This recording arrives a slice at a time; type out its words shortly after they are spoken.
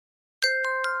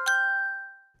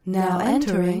Now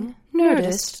entering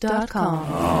Nerdist.com.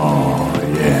 Oh,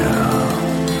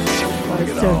 yeah.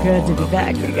 It's so good to be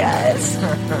back, you guys.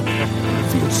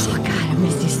 Feels so God, I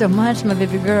missed you so much, my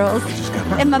baby girls.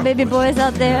 And my baby boys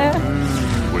out there.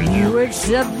 You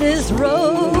accept this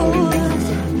rose.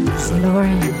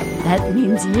 Lauren, that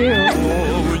means you.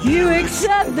 You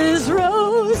accept this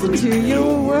rose into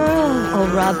your world.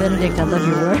 Oh, Rob Benedict, I love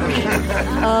your work.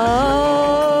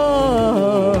 Oh,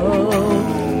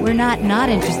 we're not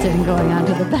interested in going on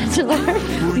to The Bachelor.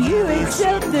 You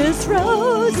accept this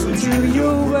rose into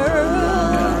your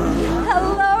world.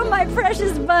 Hello, my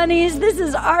precious bunnies. This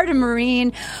is Arda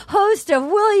Marine, host of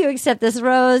Will You Accept This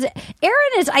Rose?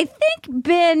 Aaron is, I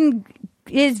think,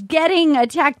 is getting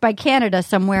attacked by Canada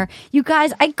somewhere. You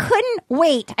guys, I couldn't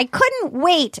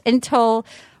wait until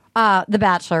The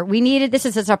Bachelor. This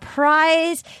is a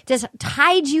surprise. Just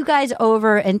tied you guys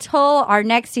over until our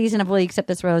next season of Will You Accept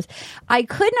This Rose? I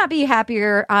could not be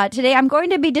happier. Today I'm going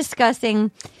to be discussing,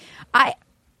 I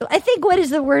think, what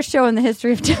is the worst show in the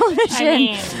history of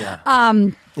television.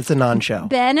 It's a non-show.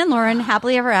 Ben and Lauren,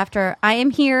 Happily Ever After. I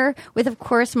am here with, of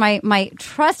course, my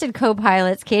trusted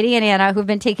co-pilots, Katie and Anna, who've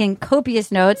been taking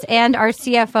copious notes, and our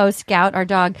CFO, Scout, our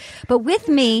dog. But with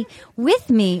me,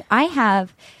 I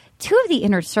have two of the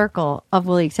inner circle of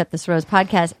Will You Accept This Rose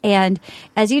podcast. And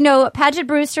as you know, Paget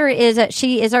Brewster is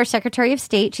our Secretary of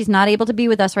State. She's not able to be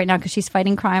with us right now because she's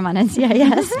fighting crime on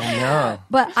NCIS. Yeah.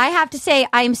 But I have to say,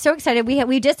 I am so excited.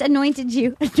 We just anointed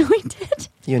you. Anointed?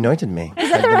 You anointed me. Is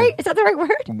that the right word?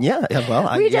 Yeah. Well,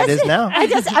 it is now.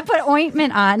 I put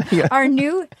ointment on. Yeah. Our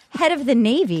new head of the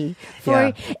Navy.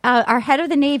 Our head of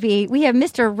the Navy, we have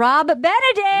Mr. Rob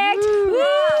Benedict. Woo!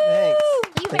 Thanks.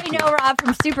 You may know Rob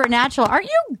from Supernatural. Aren't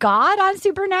you God on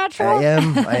Supernatural?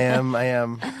 I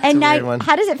am. And now,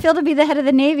 how does it feel to be the head of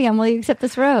the Navy on Will You Accept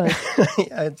This Rose?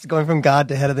 It's going from God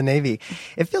to head of the Navy.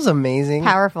 It feels amazing.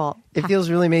 Powerful. It feels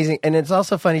really amazing. And it's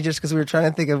also funny just because we were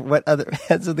trying to think of what other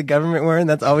heads of the government were, and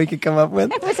that's all we could come up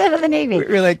with. What's head of the Navy? We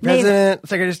were like President,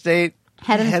 Secretary of State.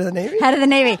 Head of the Navy? Head of the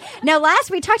Navy. Now, last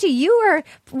we talked to you,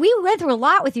 we went through a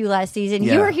lot with you last season.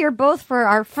 Yeah. You were here both for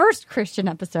our first Christian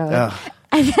episode.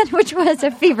 And then, which was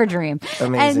a fever dream.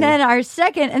 Amazing. And then our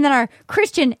second, and then our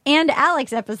Christian and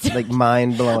Alex episode. Like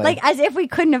mind blowing. Like as if we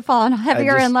couldn't have fallen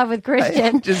heavier in love with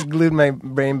Christian. I just glued my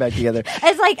brain back together.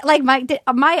 It's like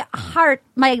my heart,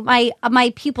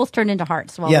 my pupils turned into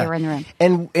hearts while we were in the room.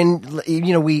 And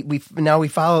you know we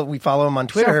follow him on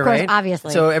Twitter, of course, right?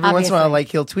 Obviously. So every once in a while, like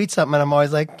he'll tweet something, and I'm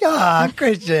always like,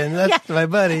 Christian, that's my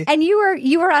buddy. And you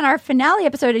were on our finale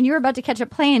episode, and you were about to catch a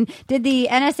plane. Did the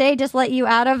NSA just let you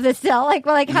out of the cell?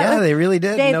 Yeah, they really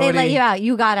did. They let you out.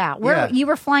 You got out. You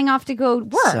were flying off to go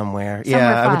work somewhere.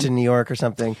 I went to New York or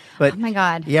something. But oh my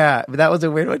God. Yeah, but that was a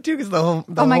weird one too because the whole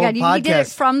podcast. You did it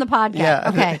from the podcast. Yeah.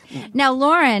 Okay. Now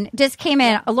Lauren just came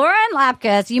in. Lauren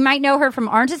Lapkus, you might know her from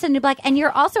Orange Is the New Black, and you're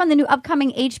also on the new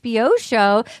upcoming HBO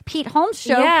show, Pete Holmes'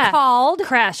 show called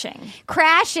Crashing.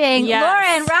 Yes.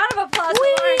 Lauren, round of applause.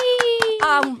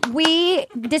 Lauren. We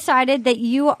decided that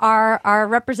you are our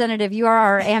representative. You are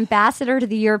our ambassador to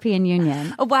the European Union.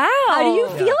 Wow. How do you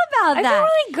feel about that? I feel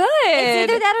really good.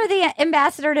 It's either that or the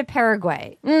ambassador to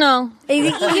Paraguay. No.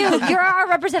 You're our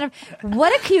representative.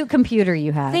 What a cute computer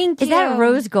you have. Thank you. Is that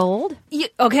rose gold?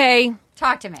 Okay.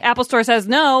 Talk to me. Apple Store says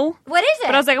no. What is it?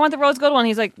 But I was like, I want the rose gold one.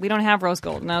 He's like, we don't have rose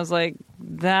gold. And I was like,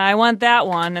 I want that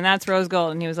one, and that's rose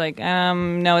gold. And he was like,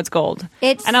 no, it's gold.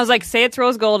 And I was like, say it's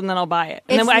rose gold, and then I'll buy it.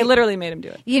 And then I literally made him do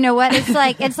it. You know what? It's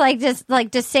like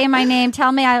just say my name.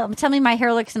 Tell me my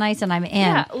hair looks nice, and I'm in.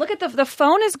 Yeah. Look at the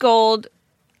phone is gold.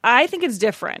 I think it's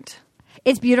different.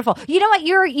 It's beautiful. You know what?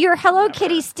 Your Hello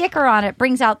Kitty sticker on it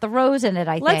brings out the rose in it,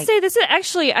 I think. Let's say this is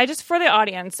actually, for the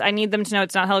audience, I need them to know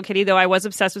it's not Hello Kitty, though I was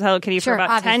obsessed with Hello Kitty for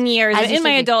about 10 years in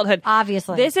my adulthood.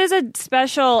 Obviously. This is a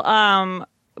special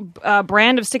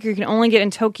brand of sticker you can only get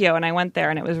in Tokyo, and I went there,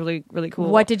 and it was really, really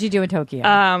cool. What did you do in Tokyo?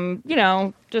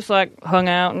 Just like hung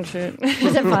out and shit.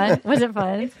 Was it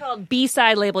fun? It's called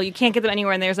B-Side Label. You can't get them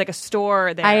anywhere, and there's like a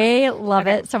store there. I love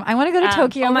it. So I want to go to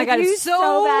Tokyo. Oh my God, you it's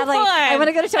so badly. fun. I want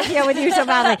to go to Tokyo with you so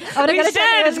badly. I want to go to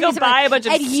Tokyo with you so buy a bunch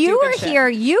of and you were shit. here.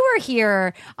 You were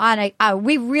here on a.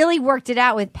 We really worked it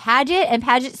out with Paget, and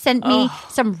Paget sent me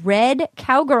some red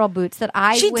cowgirl boots that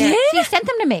I She wear. did? She sent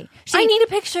them to me. I need a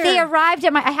picture. They arrived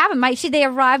at my. I I have them. They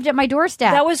arrived at my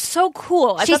doorstep. That was so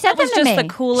cool. She sent them to me. The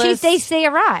coolest. They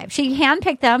arrived. She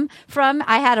handpicked them from.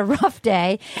 I had a rough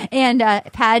day, and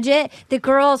Paget. The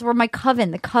girls were my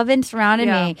coven. The coven surrounded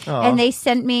me, and they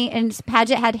sent me. And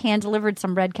Paget had hand delivered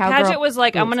some red cowboy. Paget was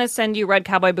like, "I'm going to send you red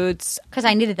cowboy boots because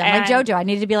I needed them, like JoJo. I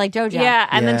needed to be like JoJo." Yeah,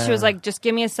 and then she was like, "Just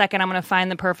give me a second. I'm going to find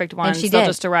the perfect one." And she They'll did.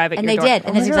 just arrive at and your door. they did,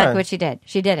 and that's exactly what she did.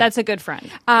 She did it. That's a good friend.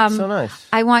 So nice.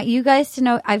 I want you guys to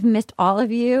know I've missed all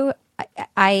of you.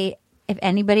 If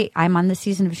anybody, I'm on the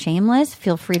season of Shameless.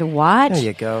 Feel free to watch. There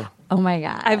you go. Oh my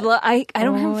god! I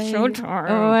don't have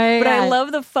Showtime, but I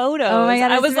love the photos. Oh my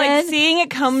god! I was like seeing it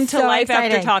come to life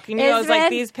exciting. after talking to you. I was like,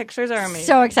 these pictures are amazing.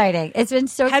 So exciting! It's been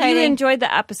so exciting. Have you enjoyed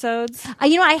the episodes? I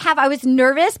have. I was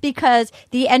nervous because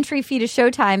the entry fee to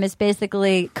Showtime is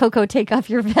basically Coco, take off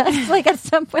your vest. Like at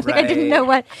some point, like I didn't know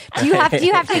what. Do you have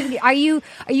to? Are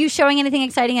you showing anything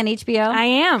exciting on HBO? I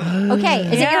am. Okay,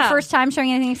 is it your first time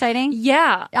showing anything exciting?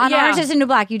 Yeah, on Orange Is the New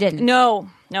Black, you didn't. No.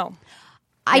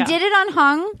 I did it on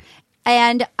Hung.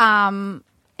 And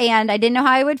I didn't know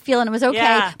how I would feel, and it was okay.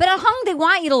 Yeah. But on Hung, they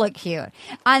want you to look cute.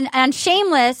 On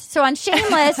Shameless,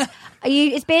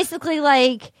 it's basically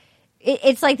like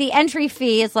it's like the entry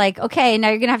fee is like, okay, now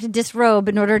you're gonna have to disrobe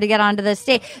in order to get onto the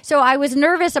stage. So I was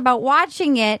nervous about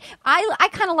watching it. I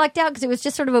kind of lucked out because it was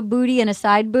just sort of a booty and a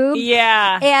side boob.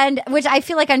 Yeah, and which I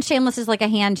feel like on Shameless is like a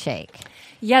handshake.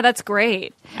 Yeah, that's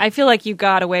great. I feel like you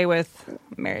got away with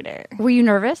Mary Dare. Were you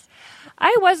nervous?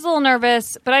 I was a little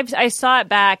nervous, but I saw it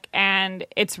back, and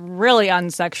it's really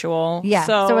unsexual. Yeah,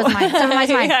 so was mine. So was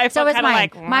mine. Yeah, so was mine.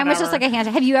 Like, mine was just like a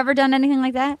handshake. Have you ever done anything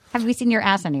like that? Have we seen your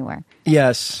ass anywhere?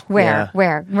 Yes. Where?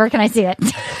 Yeah. Where can I see it?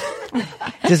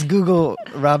 Just Google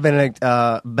Rob Benedict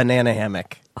banana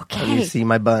hammock. Okay. And you see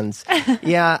my buns.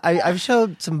 Yeah, I've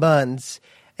showed some buns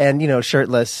and,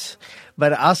 shirtless.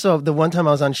 But also, the one time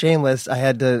I was on Shameless,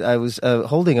 I was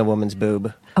holding a woman's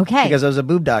boob. Okay. Because I was a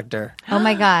boob doctor. Oh,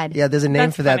 my God. Yeah, there's a name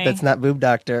That's for that funny. that's not boob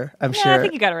doctor, I'm sure. I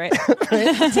think you got it right.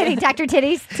 Dr.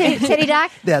 Titties? Titty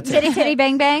doc? That's it. Titty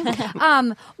bang bang?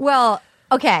 Well,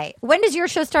 okay. When does your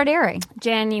show start airing?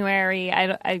 January.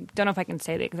 I don't know if I can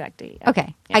say the exact date yet.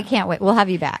 Okay. Yeah. I can't wait. We'll have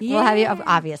you back. Yeah. We'll have you,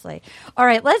 obviously. All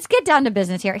right. Let's get down to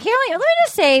business here. Let me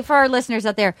just say for our listeners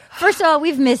out there, first of all,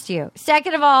 we've missed you.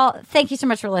 Second of all, thank you so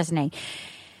much for listening.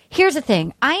 Here's the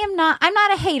thing. I'm not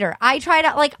a hater. I try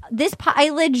to I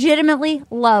legitimately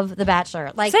love The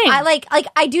Bachelor. Same.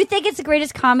 I do think it's the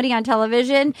greatest comedy on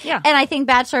television. Yeah. And I think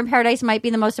Bachelor in Paradise might be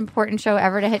the most important show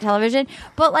ever to hit television.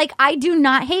 But I do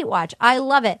not hate watch. I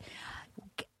love it.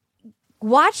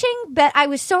 I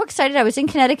was so excited. I was in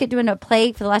Connecticut doing a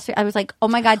play for the last week. I was like, oh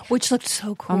my God. Which looked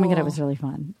so cool. Oh my God, it was really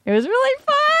fun. It was really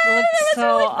fun. It looked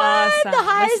so really fun. awesome. The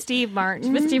highest. With Steve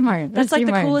Martin. With Steve Martin. That's like Steve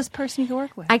the Martin. coolest person you could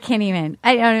work with. I can't even.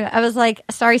 I don't know. I was like,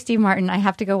 sorry, Steve Martin. I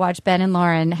have to go watch Ben and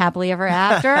Lauren Happily Ever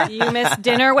After. You missed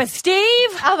dinner with Steve.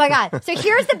 Oh my God. So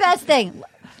here's the best thing.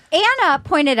 Anna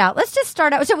pointed out, let's just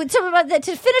start out. So to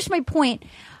finish my point,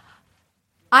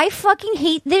 I fucking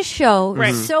hate this show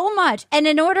so much. And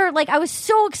in order, I was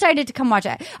so excited to come watch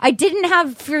it. I didn't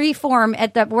have free form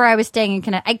at where I was staying in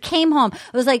Connecticut. I came home.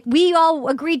 It was like, we all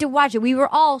agreed to watch it. We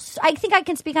were all, I think I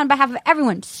can speak on behalf of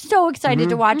everyone, so excited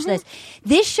to watch this.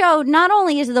 This show not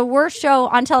only is the worst show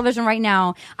on television right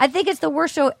now, I think it's the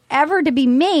worst show ever to be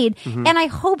made. And I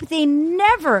hope they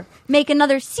never make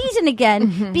another season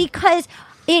again because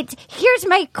here's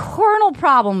my kernel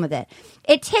problem with it.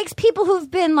 It takes people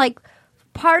who've been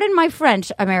pardon my French,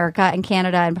 America and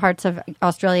Canada and parts of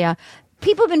Australia.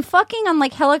 People have been fucking on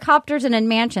helicopters and in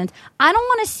mansions. I don't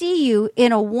want to see you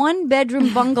in a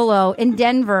 1-bedroom bungalow in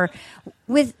Denver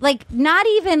with not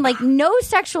even no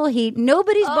sexual heat,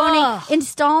 nobody's boning,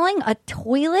 installing a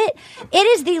toilet. It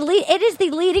is the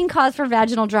leading cause for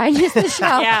vaginal dryness in the show.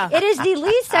 Yeah. It is the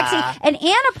least sexy. And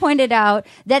Anna pointed out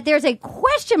that there's a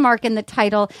question mark in the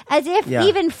title, as if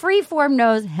even Freeform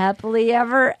knows Happily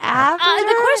Ever After.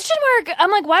 The question mark,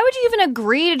 I'm like, why would you even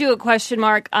agree to do a question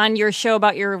mark on your show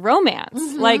about your romance?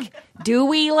 Do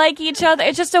we like each other?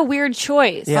 It's just a weird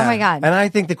choice. Yeah. Oh my God. And I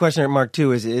think the question mark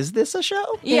too is this a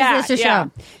show? Is this a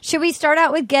show? Should we start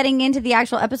out with getting into the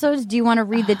actual episodes? Do you want to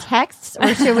read the texts,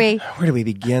 or should we? Where do we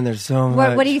begin? There's so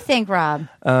much. What do you think, Rob?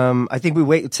 I think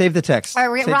we save the text. All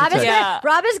right, Save Rob the text.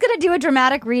 Rob is going to do a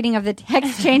dramatic reading of the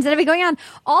text chains that have been going on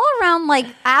all around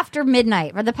after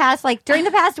midnight for the past during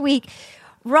the past week.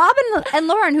 Rob and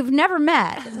Lauren, who've never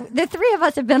met, the three of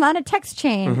us have been on a text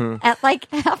chain at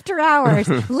after hours,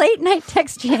 late night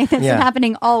text chain that's been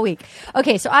happening all week.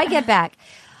 Okay, so I get back.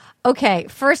 Okay,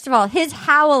 first of all, his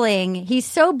howling, he's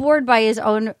so bored by his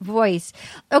own voice.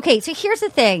 Okay, so here's the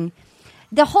thing.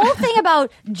 the whole thing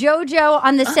about JoJo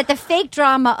on the set, the fake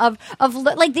drama of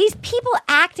like these people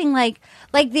acting like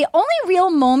the only real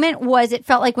moment was it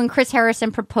felt like when Chris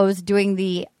Harrison proposed doing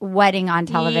the wedding on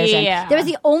television. Yeah. That was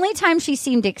the only time she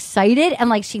seemed excited and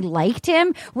like she liked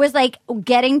him, was like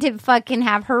getting to fucking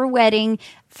have her wedding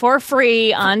for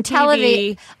free on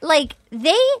television. Like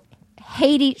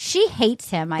she hates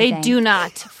him. I think they do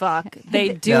not fuck. They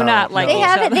do not like each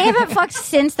other. They haven't fucked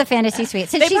since the Fantasy Suite.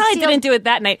 They probably didn't do it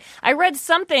that night. I read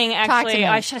something actually. me.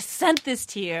 I should have sent this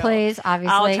to you. Please,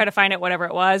 obviously. I'll try to find it, whatever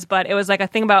it was. But it was like a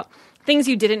thing about things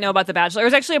you didn't know about The Bachelor. It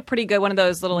was actually a pretty good one of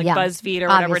those little BuzzFeed or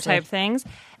whatever type things.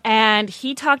 And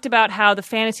he talked about how the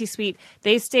Fantasy Suite,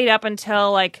 they stayed up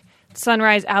until like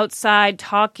sunrise outside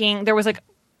talking. There was like,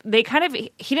 he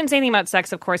didn't say anything about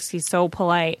sex, of course, 'cause he's so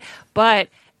polite. But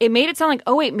it made it sound like,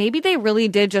 oh wait, maybe they really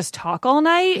did just talk all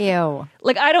night. Ew.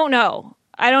 Like, I don't know.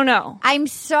 I'm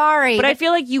sorry. But I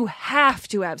feel like you have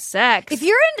to have sex. If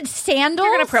you're in sandals,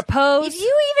 you're going to propose. If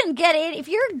you even get it, if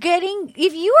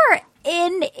you are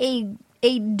in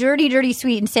a dirty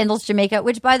suite in Sandals, Jamaica,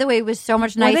 which by the way was so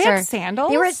much nicer. Were they at Sandals?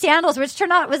 They were at Sandals, which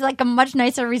turned out was like a much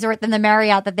nicer resort than the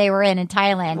Marriott that they were in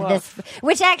Thailand.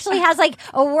 Which actually has like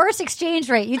a worse exchange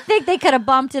rate. You'd think they could have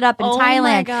bumped it up in Thailand. Oh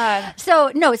my god!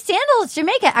 So no, Sandals,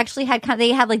 Jamaica actually had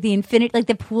they had like the infinite, like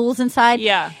the pools inside.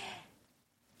 Yeah.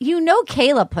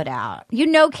 Kayla put out.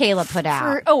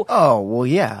 Oh, well,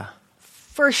 yeah.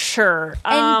 For sure.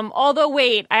 Although,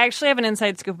 wait, I actually have an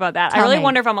inside scoop about that. I really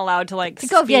wonder if I'm allowed to like go.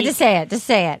 speak. Yeah, just say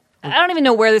it. I don't even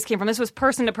know where this came from. This was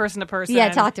person to person to person. Yeah,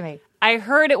 talk to me. I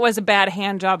heard it was a bad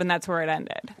hand job, and that's where it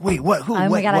ended. Wait, what? Who? Oh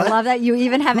my god, what? I love that you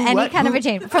even have any kind of a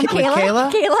change from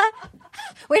Kayla.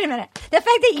 Wait a minute. The fact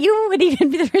that you would even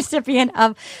be the recipient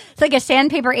of it's like a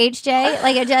sandpaper HJ,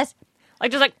 like it just. Like,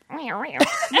 just like... Wait a minute.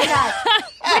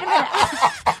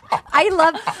 I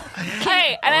love...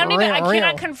 Hey, and I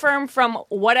cannot confirm from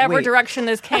whatever direction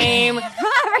this came.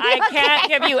 I can't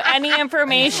give you any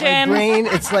information. My brain,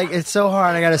 it's so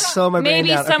hard. I got to slow my brain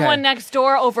down. Maybe someone next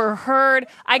door overheard.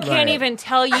 I can't even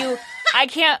tell you. I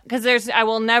can't, because I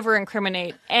will never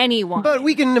incriminate anyone. But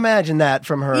we can imagine that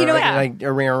from her. You know,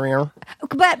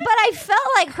 But I felt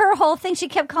like her whole thing, she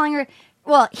kept calling her...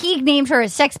 Well, he named her a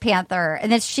Sex Panther,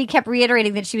 and then she kept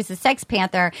reiterating that she was a Sex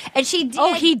Panther, and she did.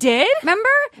 Oh, he did? Remember?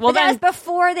 Well, that was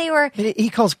before they were... He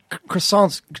calls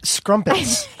croissants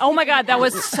scrumpets. Oh my god, that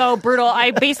was so brutal. I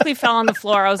basically fell on the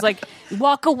floor. I was like,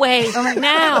 walk away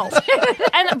now.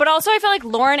 But also I felt like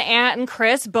Lauren, Ant, and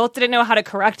Chris both didn't know how to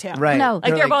correct him. Right. No.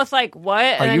 Like, they're both like, what?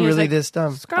 And Are then you he was really like, this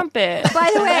dumb? Scrumpet.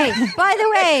 By the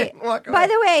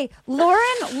way,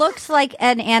 Lauren looks like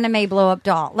an anime blow-up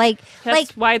doll.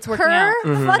 That's why it's working out.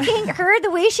 Fucking her,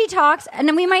 the way she talks, and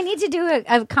then we might need to do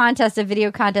a video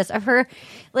contest of her,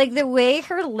 like the way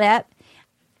her lip,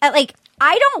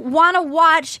 I don't want to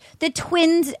watch the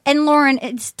twins and Lauren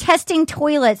testing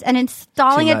toilets and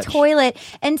installing a toilet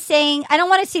and saying, I don't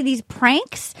want to see these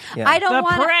pranks. Yeah. I don't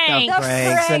want the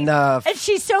pranks enough. And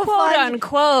she's so Quote fun.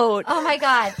 unquote. Oh my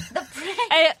god, the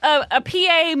prank. A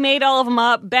PA made all of them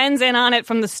up. Ben's in on it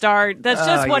from the start. That's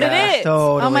just what it is.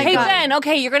 Totally. Oh my Hey God. Ben,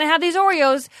 okay, you're gonna have these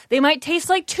Oreos. They might taste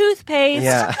like toothpaste.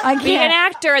 Yeah. I Be an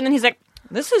can't. actor, and then he's like,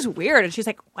 this is weird. And she's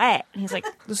like, what? And he's like,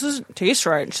 this doesn't taste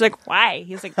right. And she's like, why?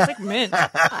 He's like, it's like mint.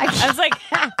 I was like,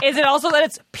 is it also that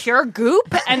it's pure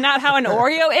goop and not how an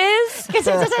Oreo is? But it's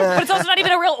also not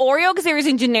even a real Oreo because they were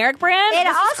using generic brand. It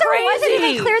This is also wasn't crazy.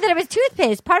 even clear that it was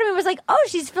toothpaste. Part of me was like, oh,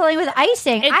 she's filling with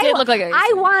icing. It did look like icing.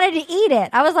 I wanted to eat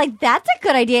it. I was like, that's a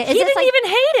good idea. He didn't even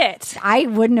hate it. I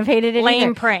wouldn't have hated it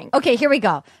Lame either. prank. Okay, here we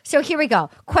go.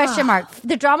 Question mark.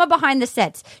 The drama behind the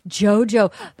sets.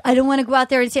 JoJo, I don't want to go out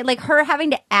there and say, like, her having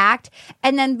to act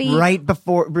and then be... Right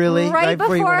before you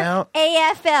went out?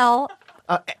 AFL...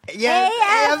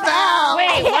 AFL.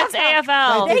 Wait, what's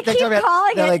AFL? They keep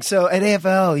calling They're it- like, so at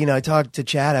AFL, I talked to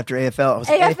Chad after AFL. I was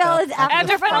like, AFL is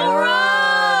After Final Rose.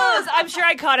 I'm sure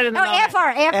I caught it in the No, moment.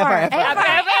 AFR. Okay,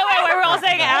 we're all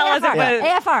saying Alice.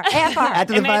 AFR.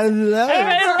 after the final.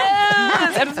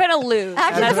 I'm trying to lose.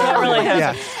 That's what really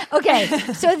happened. Yeah. Okay,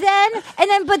 but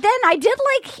then I did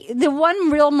like the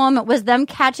one real moment was them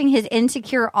catching his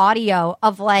insecure audio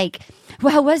of like,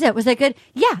 well, how was it? Was that good?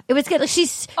 Yeah, it was good. Like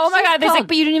she's Oh my she's god, they calm. like,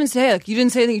 but you didn't even say it. Like, you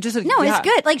didn't say anything. You just said, No, yeah. it's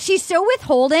good. Like she's so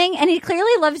withholding, and he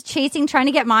clearly loves chasing, trying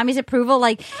to get mommy's approval.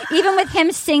 Like even with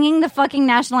him singing the fucking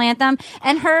national anthem,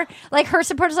 and her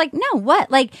supporters like, no, what?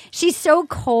 Like she's so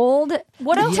cold.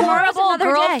 What a horrible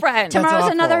girlfriend. Tomorrow's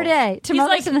awful. another day.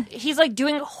 He's like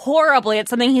doing horribly at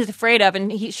something he's afraid of,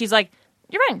 and she's like,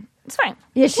 "You're fine. It's fine."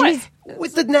 Yeah, What? she's.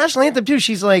 With the national anthem too,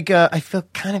 she's like, I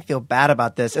kind of feel bad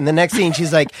about this. And the next scene,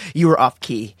 she's like, you were off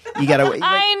key. You gotta.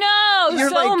 I know. You're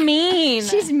so like, mean.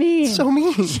 She's mean. So mean.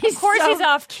 Of course he's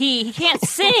off key. He can't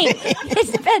sing.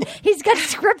 He's got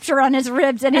scripture on his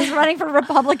ribs, and he's running for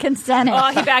Republican Senate.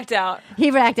 Oh, he backed out.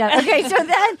 Okay,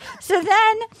 so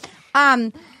then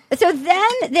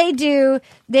they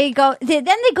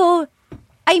go.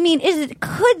 I mean,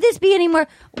 could this be any more?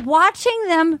 Watching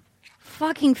them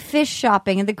fucking fish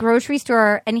shopping in the grocery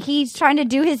store, and he's trying to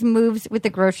do his moves with the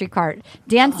grocery cart,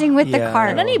 dancing with the cart.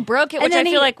 And then he broke it, which I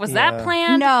feel like was that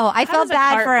planned? No, I felt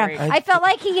bad for him. Break? I felt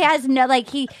like he has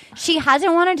she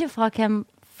hasn't wanted to fuck him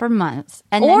for months,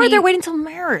 and or they're waiting till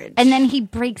marriage, and then he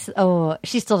breaks. Oh,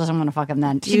 she still doesn't want to fuck him.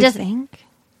 Then she doesn't think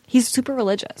he's super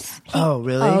religious. Oh,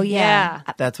 really? Oh, yeah.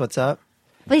 That's what's up?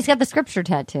 But he's got the scripture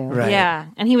tattoo. Right. Yeah,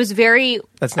 and he was very.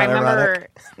 That's not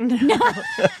ironic.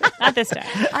 Not this time.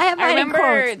 I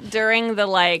remember during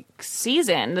the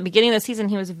season, the beginning of the season,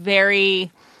 he was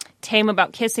very tame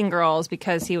about kissing girls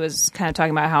because he was kind of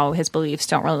talking about how his beliefs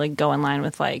don't really go in line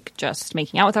with just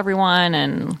making out with everyone,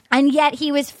 and yet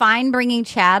he was fine bringing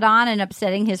Chad on and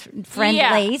upsetting his friend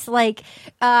Lace,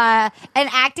 and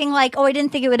acting like, oh, I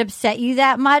didn't think it would upset you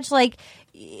that much,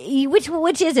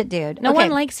 Which is it, dude? No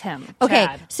one likes him. Okay,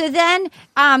 Chad. so then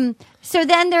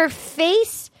her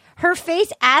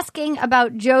face asking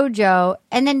about JoJo,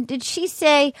 and then did she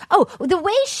say? Oh, the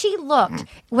way she looked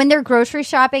when they're grocery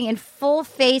shopping in full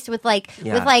face with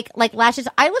lashes.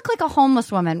 I look like a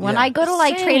homeless woman when I go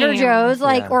to Trader Joe's,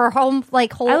 or home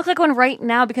whole. I look like one right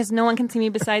now because no one can see me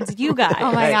besides you guys.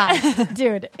 Oh my god,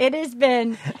 dude! It has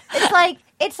been.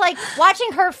 It's like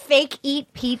watching her fake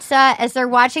eat pizza as they're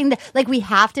watching we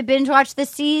have to binge watch the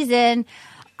season.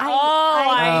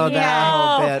 I know. That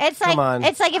whole bit. It's like Come on.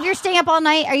 It's like if you're staying up all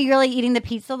night, are you really eating the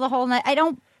pizza the whole night? I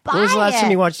don't buy it. When was the last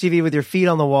time you watched TV with your feet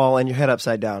on the wall and your head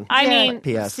upside down? I mean,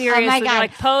 P.S. seriously, Oh my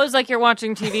God. pose like you're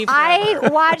watching TV. I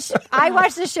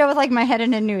watched the show with my head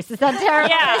in a noose. Is that terrible?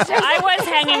 Yeah, I was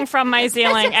hanging from my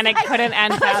ceiling and it couldn't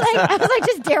end fast. I was like,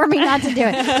 just dare me not to do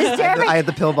it. Just dare me. I had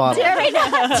the pill bottle. Dare me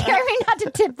not to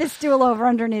tip this stool over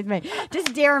underneath me.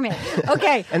 Just dare me.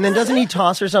 Okay. And then doesn't he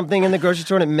toss her something in the grocery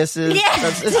store and it misses?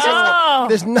 Yeah.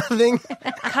 There's nothing.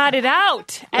 Cut it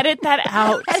out. Edit that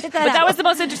out. That was the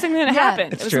most interesting thing that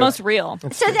happened. It was true. the most real.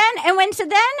 So then,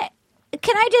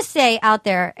 can I just say out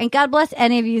there, and God bless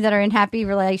any of you that are in happy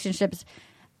relationships,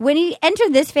 when he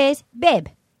entered this phase, babe.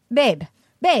 No.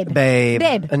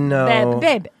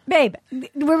 Babe,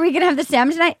 were we gonna have the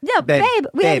salmon tonight? No, babe.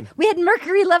 We had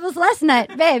mercury levels last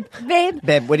night, babe.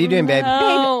 What are you doing, babe?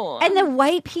 No. And the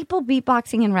white people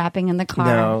beatboxing and rapping in the car.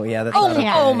 No, that's not okay.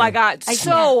 Oh my God! Katie,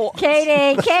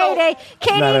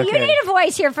 Not you okay. need a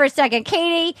voice here for a second.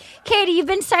 Katie, you've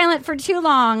been silent for too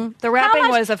long. The rapping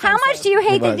was offensive. How much do you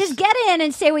hate It this? was. Just get in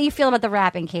and say what you feel about the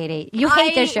rapping, Katie. You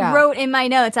hate this show. I wrote in my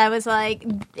notes, I was like,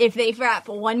 if they rap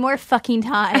one more fucking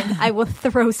time, I will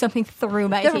throw something through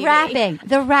my TV.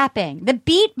 The rapping, the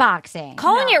beatboxing.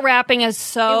 Calling it rapping is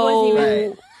so It wasn't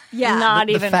even- Yeah. not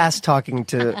The even. fast talking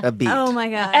to a beat. Oh my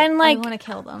god! And, I want to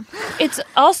kill them. It's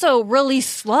also really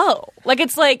slow.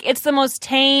 It's the most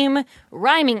tame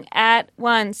rhyming at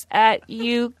once at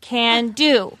you can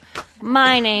do.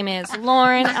 My name is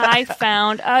Lauren. I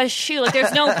found a shoe.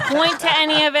 There's no point to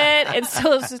any of it. It's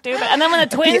so stupid. And then when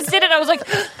the twins did it, I was like,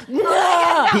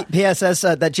 no. PSS,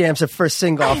 that jam's the first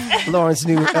single off Lauren's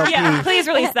new LP. Yeah, please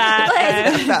release that.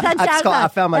 I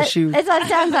found my shoe. It's on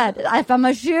SoundCloud. I found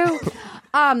my shoe.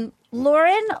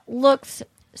 Lauren looks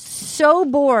so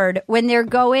bored when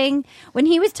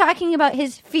he was talking about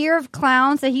his fear of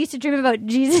clowns, that he used to dream about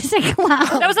Jesus and clowns.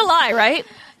 That was a lie, right?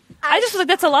 I just was like,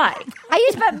 that's a lie. But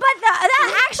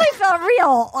that actually felt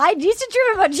real. I used to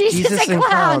dream about Jesus and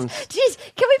clowns. Jeez,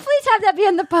 can we please have that be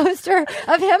on the poster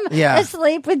of him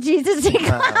asleep with Jesus and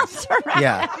clowns around?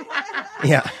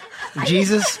 Yeah.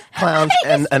 Jesus, clowns,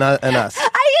 and us.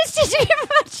 I used to dream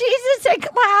about Jesus and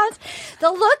clowns. The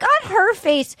look on her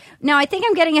face. Now, I think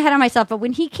I'm getting ahead of myself, but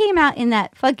when he came out in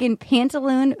that fucking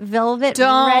pantaloon velvet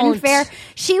Ren Fair,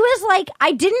 she was like,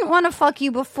 I didn't want to fuck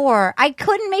you before. I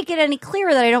couldn't make it any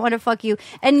clearer that I don't want to fuck you.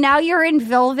 And now you're in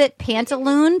velvet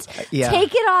pantaloons.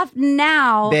 Take it off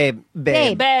now. Babe.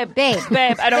 I don't want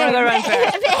to go to Ren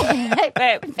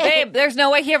Fair. Babe, there's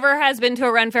no way he ever has been to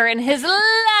a Ren Fair in his life.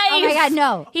 Oh my God,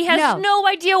 no. He has no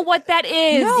idea what that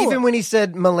is. No. Even when he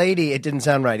said "milady," it didn't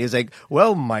sound right. He was like,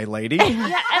 "Well, my lady." And they were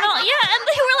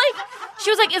like, she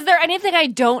was like, "Is there anything I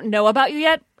don't know about you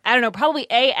yet?" I don't know, probably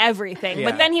everything. Yeah.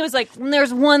 But then he was like,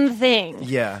 there's one thing.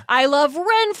 Yeah. I love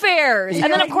Ren Fairs.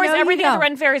 And then, of course, No, you everything at the don't.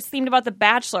 Ren Fair is themed about The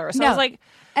Bachelor. So I was like,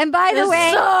 and by the this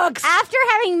way, sucks. after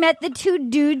having met the two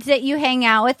dudes that you hang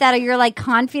out with that are your like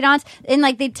confidants in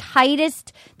like the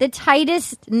tightest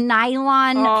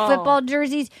nylon football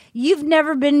jerseys. You've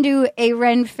never been to a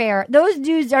Ren fair. Those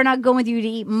dudes are not going with you to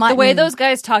eat mutton. The way those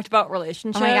guys talked about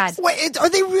relationships. Oh my God. Wait, are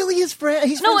they really his friends?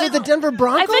 He's friends with the Denver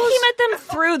Broncos? I think he met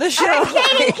them through the show.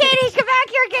 Katie, come back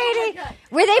here, Katie.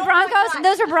 Were they Broncos?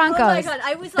 Those were Broncos. Oh my God.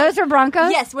 I was Those were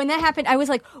Broncos? Yes, when that happened, I was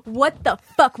like, what the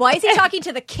fuck? Why is he talking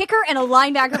to the kicker and a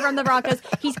linebacker from the Broncos?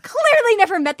 He's clearly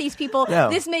never met these people. No.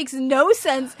 This makes no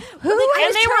sense. And they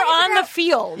were on the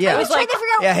field. Yeah. I was like,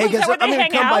 hey, guys, I'm going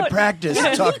to come by out? practice Yeah,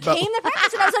 and talk he about. came to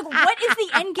practice, and I was like, what is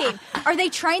the end game? Are they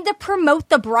trying to promote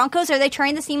the Broncos? Are they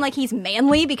trying to seem like he's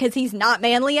manly because he's not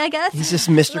manly, I guess? He's just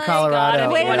Mr. Like, Colorado.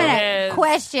 God, Wait a What it minute. is.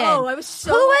 Question. Oh, I was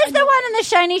so Who was the annoyed. one in the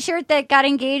shiny shirt that got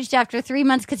engaged after 3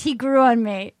 months because he grew on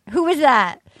me? Who was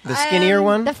that? The skinnier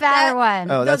one? The fatter one.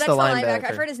 Oh, No, that's the linebacker. linebacker.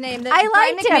 I've heard his name. I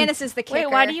Brian liked him. McManus is the kicker.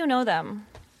 wait, why do you know them?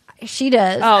 She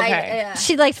does. Oh, okay.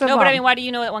 She likes football. No, but I mean, why do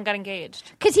you know that one got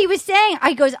engaged? Because he was saying,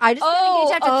 I just got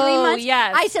engaged after 3 months.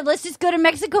 Yes. I said, let's just go to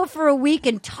Mexico for a week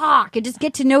and talk and just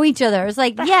get to know each other. It's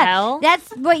like, hell? that's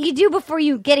what you do before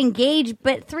you get engaged.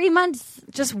 But 3 months,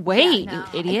 Just wait, no.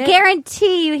 you idiot.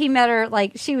 guarantee you he met her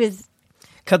like she was.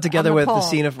 Cut together on the with the pole.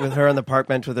 scene with her on the park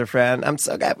bench with her friend. I'm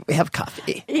so glad we have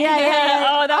coffee. Yeah.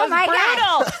 Oh, that was my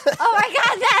brutal. God. Oh my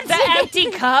God, that's The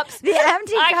empty cups. The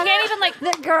empty I cup. can't even like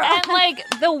The girl. and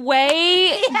like the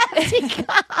way empty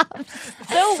cups.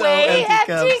 the way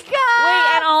empty Empty cups. cup.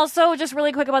 Wait, and also just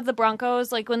really quick about the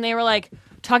Broncos, like when they were like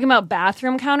talking about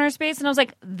bathroom counter space, and I was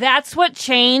like, that's what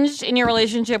changed in your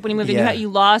relationship when you moved in. Yeah. You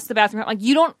lost the bathroom. Like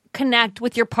you don't connect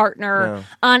with your partner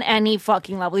on any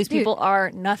fucking level. These people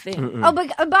are nothing. Oh,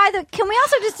 but can we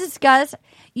also just discuss?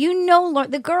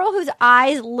 The girl whose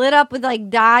eyes lit up with like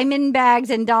diamond bags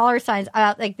and dollar signs,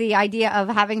 like the idea of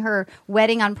having her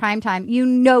wedding on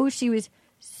primetime. She was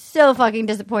so fucking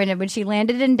disappointed when she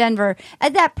landed in Denver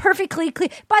at that perfectly clear.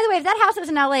 By the way, if that house was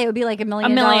in LA, it would be like $1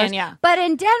 million. $1 million, yeah. But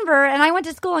in Denver, and I went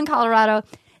to school in Colorado.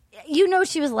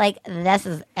 She was like, "This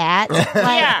is it." Like,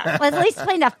 Yeah. let's at least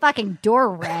paint the fucking door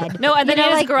red. No, and then You know,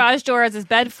 his like, garage door as his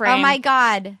bed frame. Oh my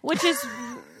God. Which is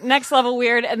next level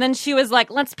weird. And then she was like,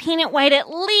 let's paint it white at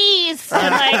least.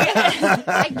 And like,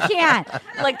 I can't.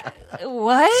 like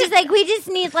what? She's like, we just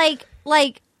need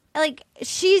like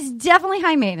she's definitely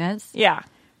high maintenance. Yeah.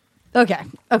 Okay.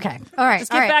 All right.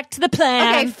 Just get back to the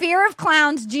plan. Okay, fear of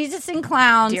clowns, Jesus and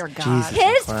clowns. Dear God. Jesus.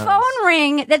 His Clowns. phone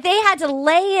ring that they had to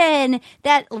lay in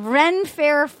that Ren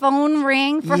Fair phone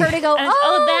ring for her to go, And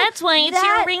that's why it's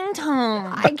that- your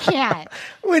ringtone. I can't.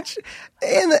 Which,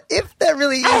 and if that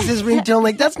really is his ringtone,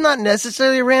 like that's not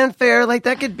necessarily a Ran Fair. Like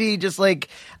that could be just like,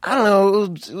 I don't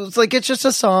know. It's like it's just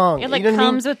a song. It like You know what I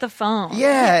mean? comes with the phone.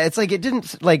 Yeah, it's like it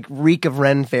didn't like reek of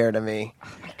Ren Fair to me.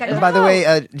 And by the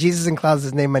way, Jesus and Clowns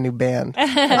is named my new band. Oh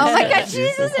my God,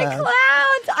 Jesus and clowns.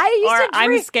 I Or used to I'm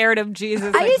dream. scared of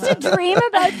Jesus. I used to dream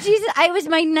about Jesus.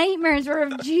 My nightmares were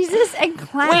of Jesus and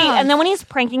clowns. Wait, and then when he's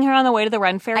pranking her on the way to the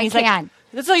Ren Fair, I he's can't. like,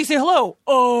 that's how you say hello.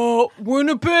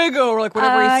 Winnebago, or like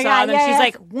whatever he saw. yeah, And then yeah, she's yeah.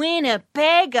 like,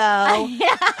 Winnebago.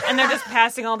 And they're just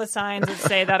passing all the signs that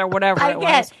say that or whatever I it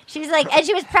get. was. She's like, and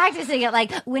she was practicing it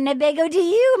like, Winnebago to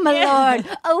you, my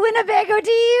lord. Oh, Winnebago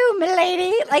to you, my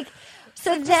lady. Like,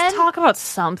 so then. Talk about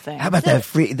something. How about that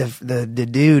the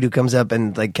dude who comes up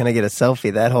and like, can I get a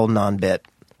selfie? That whole non-bit.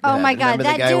 Oh my God, Remember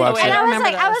that the guy dude! walks And up- I was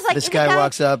Remember like, This the guy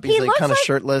walks up, he's, he like, looks kinda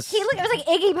shirtless. It was like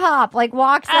Iggy Pop, like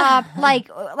walks up, like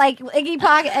Iggy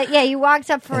Pop. Yeah, he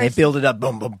walks up for And they his. build it up,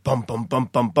 boom, boom, bum, bum, bum,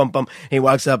 bum, bum, bum. And he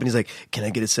walks up and he's like, "Can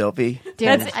I get a selfie?" Dude,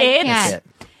 That's I it? can't.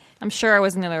 I'm sure I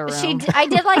was in the other room. I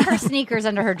did like her sneakers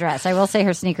under her dress. I will say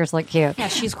her sneakers look cute. Yeah,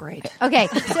 she's great. Okay,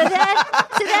 so then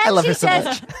I love she her so says,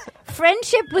 much.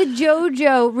 friendship with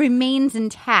JoJo remains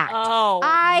intact. Oh,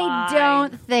 I my.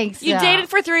 don't think so. You dated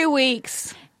for 3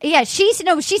 weeks. Yeah, she said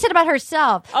about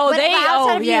herself. Oh, But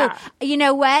outside of yeah. you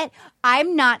know what?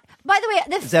 I'm not. By the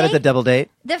way, Is that at the double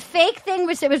date? the fake thing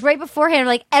was right beforehand.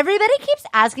 Like everybody keeps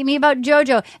asking me about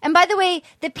JoJo, and by the way,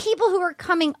 the people who are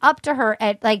coming up to her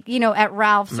at at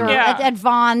Ralph's or Yeah. at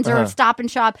Vaughn's or Stop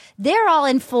and Shop, they're all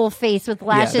in full face with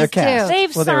lashes they're cast. too.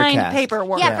 They've Well, they were signed cast.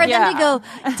 paperwork. Yeah, for them to go,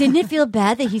 didn't it feel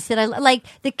bad that he said I like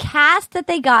the cast that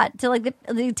they got to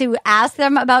to ask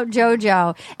them about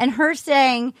JoJo and her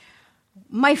saying,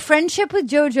 my friendship with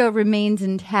JoJo remains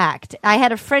intact. I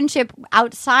had a friendship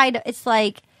outside. It's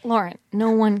like Lauren,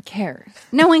 no one cares.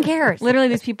 no one cares. Literally,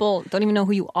 these people don't even know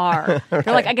who you are. They're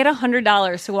like, I get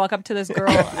 $100 to walk up to this girl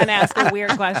and ask a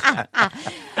weird question.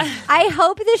 I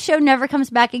hope this show never comes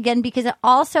back again because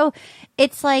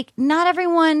it's like not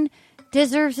everyone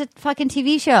deserves a fucking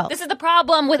TV show. This is the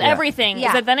problem with everything. Yeah.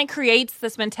 Is that then it creates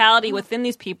this mentality within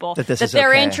these people that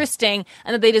they're interesting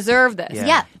and that they deserve this.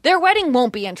 Yeah. Their wedding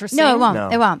won't be interesting. No, it won't. No.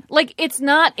 It won't. Like, it's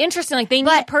not interesting. Like, they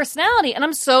need personality, and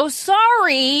I'm so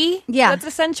sorry. Yeah. That's an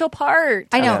essential part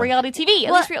know. of reality TV.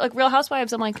 At least like Real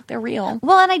Housewives, I'm like, they're real.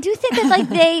 Well, and I do think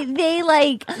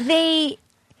that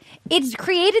it's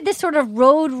created this sort of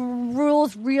road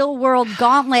rules, real world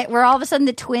gauntlet where all of a sudden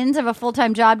the twins have a full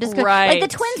time job. Right. Like the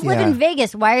twins live in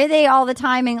Vegas. Why are they all the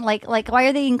time in like why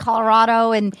are they in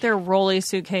Colorado and They're rolly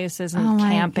suitcases and oh my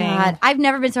camping. God. I've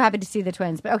never been so happy to see the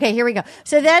twins. But okay, here we go.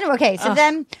 So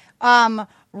then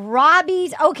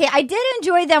Robbie's okay. I did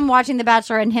enjoy them watching The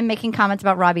Bachelor and him making comments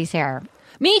about Robbie's hair.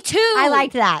 Me too. I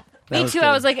liked that. Me too.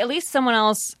 I was like, at least someone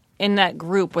else in that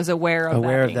group was aware of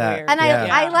that. Being that. weird. And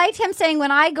I liked him saying,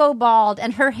 when I go bald,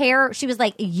 and her hair, she was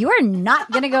like, you're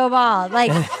not going to go bald.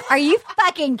 Like, are you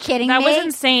fucking kidding me? That was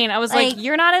insane. I was like,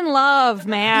 you're not in love,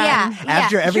 man. Yeah.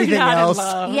 After everything else.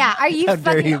 Yeah, are you How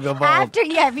fucking... dare you go bald? After,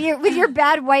 with your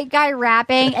bad white guy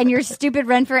rapping and your stupid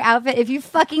Renfrew outfit, if you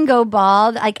fucking go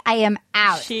bald, like, I am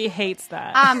out. She hates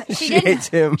that. She hates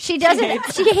him. She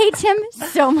doesn't. She hates him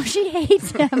so much. She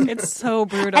hates him. It's so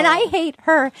brutal. And I hate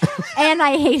her. And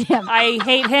I hate him. I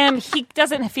hate him. He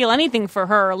doesn't feel anything for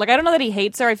her. Like, I don't know that he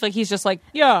hates her. I feel like he's just like,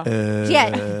 yeah.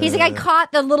 He's like, I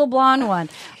caught the little blonde one.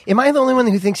 Am I the only one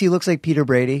who thinks he looks like Peter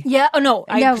Brady? Yeah. Oh, no.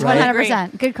 No,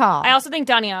 100%. Good call. I also think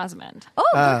Donny Osmond. Oh,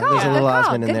 good call. There's a little Good call.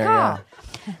 Osmond in Good there, call.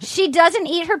 She doesn't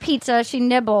eat her pizza. She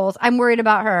nibbles. I'm worried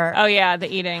about her. Oh, yeah,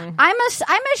 the eating. I'm a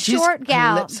short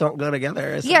gal. Her lips don't go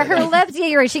together. Yeah, her lips. Yeah,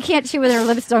 you're right. She can't chew with her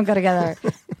lips don't go together.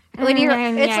 When you're,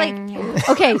 it's like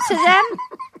okay.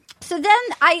 So then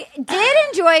I did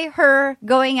enjoy her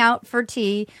going out for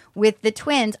tea with the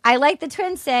twins. I like the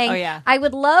twins saying, oh, yeah. I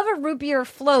would love a root beer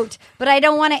float, but I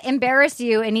don't want to embarrass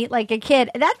you and eat like a kid.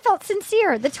 That felt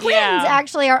sincere. The twins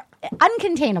actually are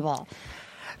uncontainable.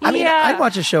 I mean, I'd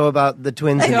watch a show about the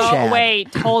twins and Chad.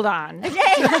 Wait, hold on.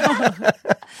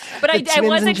 But I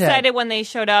was excited when they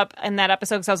showed up in that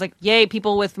episode because I was like, yay,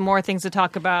 people with more things to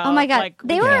talk about. Oh my God. Like,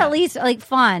 they were at least like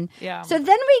fun. Yeah. So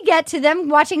then we get to them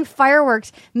watching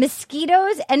fireworks,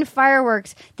 mosquitoes and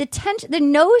fireworks, the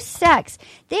no sex.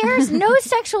 There's no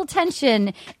sexual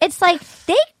tension. It's like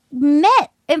they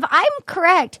met. If I'm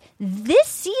correct, this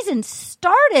season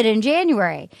started in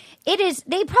January. It is,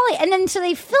 they probably, and then so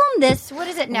they filmed this, what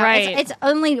is it now? Right. It's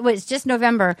only, it's just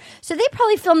November. So they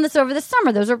probably filmed this over the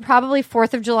summer. Those are probably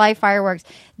 4th of July fireworks.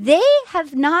 They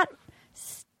have not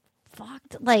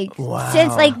fucked since like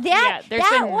that. Yeah,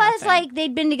 that was like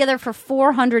they'd been together for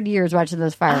 400 years watching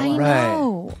those fireworks. I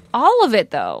know. All of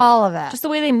it, though. All of it. Just the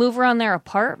way they move around their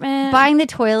apartment. Buying the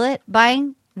toilet,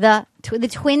 buying the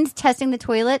twins testing the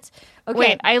toilets. Okay.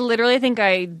 Wait, I literally think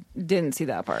I didn't see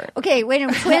that part. Okay, wait.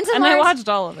 Twins and And Lawrence, I watched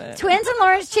all of it. Twins and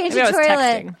Lawrence changed the Maybe I was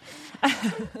toilet.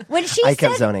 texting. When I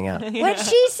kept zoning out. When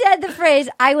she said the phrase,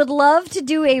 I would love to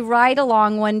do a ride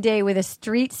along one day with a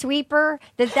street sweeper,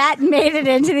 that made it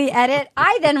into the edit.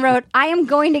 I then wrote, I am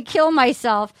going to kill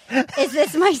myself. Is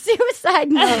this my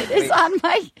suicide note? Is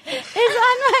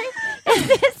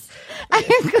this? I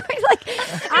am going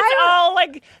all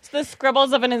like the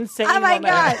scribbles of an insane oh my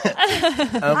woman. God. I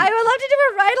would love to do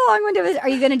a ride along one day. Are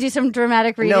you going to do some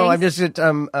dramatic readings? No, I'm just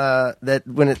that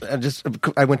when it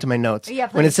I went to my notes. Yeah,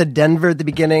 when it said Denver at the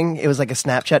beginning, it was like a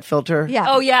Snapchat filter. Yeah.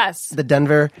 Oh, yes. The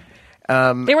Denver.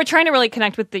 They were trying to really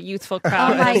connect with the youthful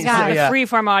crowd. Oh, my God. The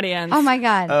freeform audience. Oh my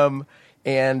God.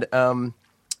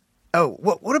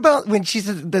 What about when she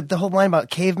said the whole line about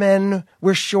cavemen?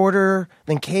 We're shorter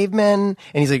than cavemen,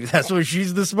 and he's like, "That's why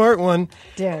she's the smart one."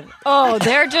 Dude. Oh,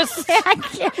 they're just...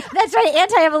 That's right,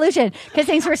 anti-evolution, because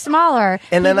things were smaller.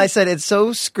 And then I said, "It's so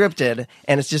scripted,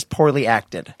 and it's just poorly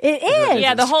acted." It is.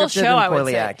 Yeah, the whole Scripted show, and I would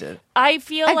poorly say. acted. I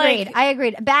feel I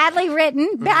agreed. Badly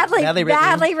written.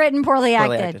 Badly written, poorly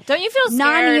acted. Don't you feel scared?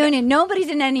 Non-union. Nobody's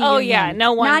in any union. Oh, yeah,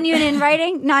 no one. Non-union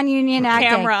writing, non-union acting.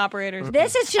 Camera operators.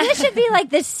 This should be like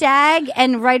the SAG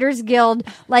and Writers Guild.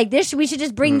 Like this, we should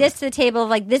just bring this to the table of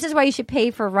like, this is why you should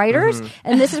pay for writers,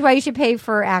 and this is why you should pay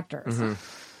for actors.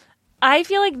 I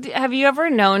feel like, have you ever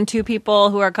known two people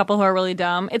who are a couple who are really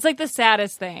dumb? It's like the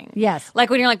saddest thing. Yes. Like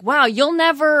when you're like, wow, you'll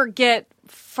never get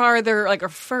further,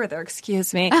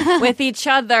 excuse me, with each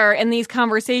other in these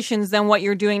conversations than what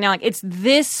you're doing now. Like, it's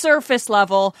this surface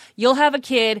level. You'll have a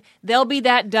kid. They'll be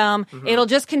that dumb. It'll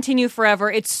just continue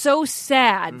forever. It's so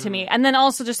sad to me. And then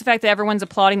also just the fact that everyone's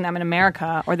applauding them in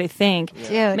America, or they think.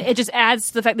 Dude. It just adds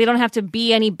to the fact they don't have to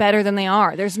be any better than they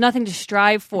are. There's nothing to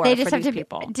strive for They just for have these to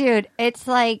people. Dude, it's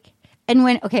like... And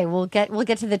when we'll get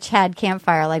to the Chad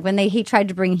campfire. Like when he tried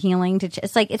to bring healing to.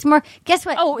 It's like it's more. Guess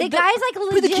what? Oh, the guy's like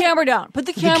legit. Put the camera down. Put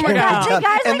the camera down. The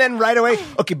guy's and then right away,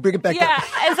 okay, bring it back up. Yeah,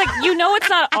 it's like it's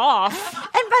not off.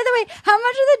 And by the way, how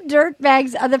much of the dirt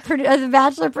bags of the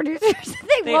Bachelor producers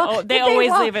they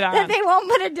always leave it on? That they won't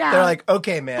put it down. They're like,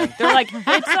 okay, man. They're like,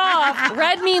 it's off.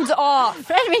 Red means off.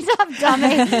 Red means off,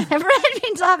 dummy. Red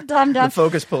means off, dum. The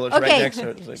focus puller's right next to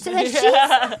it. Like, so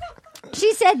then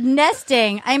she said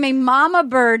nesting. I'm a mama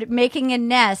bird making a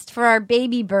nest for our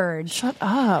baby birds. Shut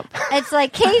up. It's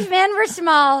like cavemen were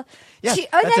small. Yes,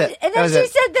 And then she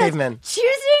said this. Cavemen.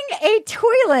 Choosing a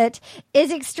toilet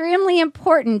is extremely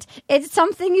important. It's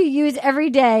something you use every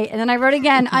day. And then I wrote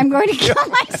again, I'm going to kill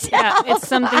myself. Yeah, it's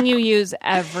something you use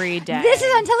every day. This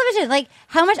is on television. Like,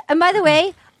 how much? And by the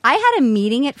way, I had a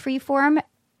meeting at Freeform.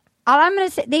 All I'm going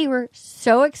to say, they were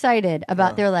so excited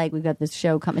about. They're like, we've got this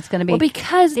show coming. It's going to be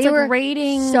because it's like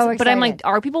ratings. So excited. But I'm like,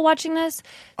 are people watching this?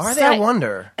 Are they? I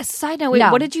wonder. A side note. Wait,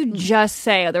 No. what did you just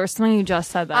say? There was something you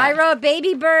just said that. I wrote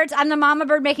baby birds. I'm the mama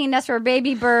bird making a nest for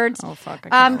baby birds. Oh fuck!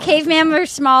 Caveman were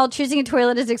small. Choosing a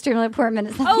toilet is extremely important.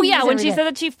 It's Oh yeah, when she said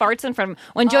that she farts in front of him.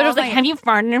 When JoJo was like, "Have you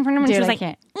farted in front of him?" And she was like,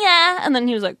 "Yeah," and then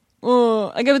he was like,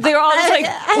 "Oh," like they were all just like,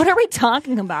 "What are we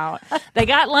talking about?" They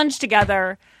got lunch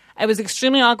together. It was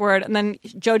extremely awkward, and then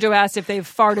JoJo asked if they've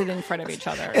farted in front of each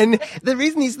other. And the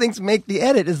reason these things make the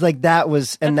edit is like that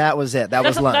was it. That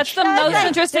was lunch. That's the most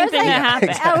interesting thing that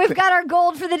happened. Exactly. We've got our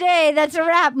gold for the day. That's a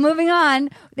wrap. Moving on.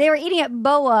 They were eating at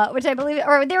Boa, which I believe,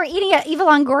 or they were eating at Eva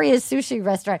Longoria's sushi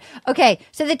restaurant. Okay,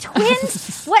 so the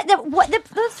twins,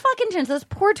 those fucking twins, those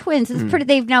poor twins.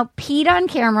 They've now peed on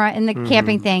camera in the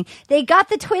camping thing. They got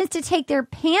the twins to take their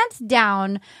pants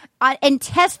down and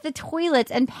test the toilets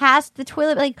and pass the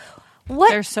toilet. Like, what?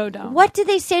 They're so dumb. What did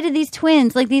they say to these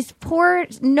twins? Like these poor,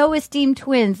 no esteem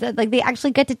twins that like they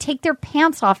actually got to take their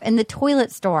pants off in the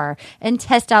toilet store and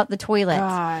test out the toilet.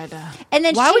 God. And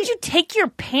then why would you take your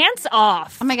pants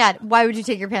off? Oh my God! Why would you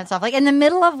take your pants off? Like in the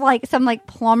middle of like some like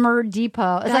plumber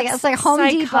depot. It's like Home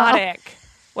psychotic. Depot.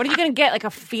 What are you going to get? Like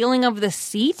a feeling of the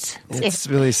seat? It's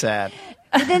really sad.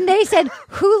 And then they said,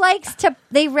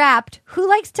 they rapped, who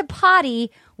likes to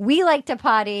potty? We like to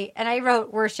potty. And I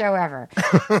wrote, worst show ever.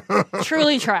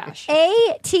 Truly trash.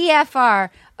 ATFR.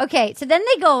 Okay, so then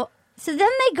they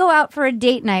go out for a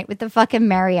date night with the fucking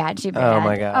mariachi band. Oh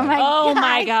my God. Oh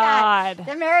my God.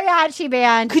 The mariachi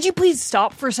band. Could you please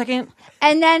stop for a second?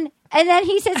 And then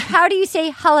he says, how do you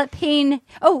say jalapeno?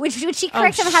 Oh, which she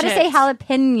corrects him how to say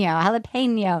jalapeno.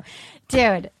 Jalapeno.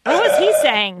 Dude. What was he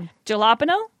saying?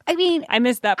 Jalapeno? I mean, I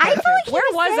missed that part. I feel like he Where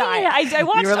was was saying I? I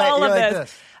watched all of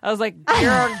this. I was like,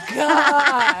 dear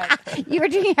God. You were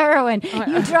doing heroin.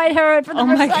 You tried heroin for the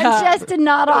first time just to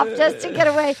nod off, just to get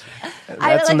away.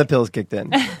 That's when the pills kicked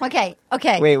in. Okay.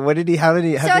 Wait, what did he? How did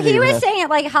he? So he was saying it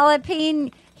like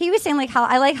jalapeno. He was saying like,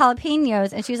 I like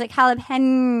jalapenos, and she was like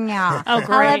jalapeno. Oh,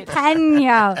 great.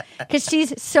 Jalapeno, because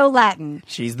she's so Latin.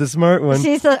 She's the smart one.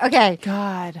 She's okay.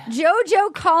 God.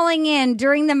 JoJo calling in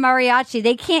during the mariachi.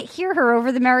 They can't hear her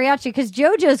over the mariachi because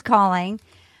JoJo's calling.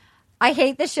 I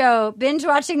hate the show. Binge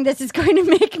watching this is going to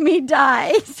make me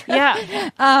die.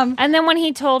 Yeah. And then when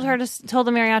he told the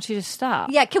mariachi to stop.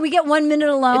 Yeah, can we get 1 minute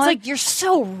alone? It's like, you're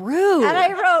so rude. And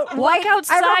I wrote, walk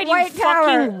outside, you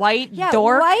fucking white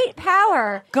dork. White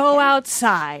power. Go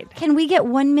outside. Can we get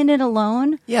 1 minute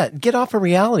alone? Yeah, get off a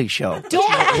reality show.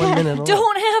 Don't 1 minute alone.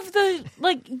 Don't have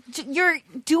you're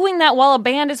doing that while a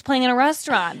band is playing in a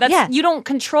restaurant. You don't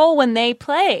control when they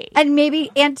play. And maybe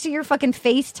answer your fucking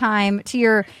FaceTime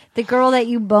to the girl that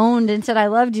you boned and said I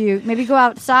loved you. Maybe go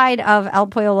outside of El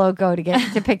Pollo Loco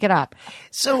to pick it up.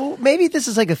 So maybe this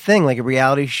is like a thing, like a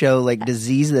reality show, like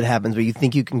disease that happens where you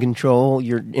think you can control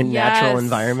your natural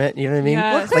environment. You know what I mean?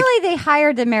 Yes. Well, clearly they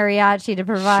hired the mariachi to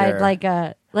provide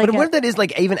But what that is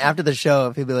like, even after the show,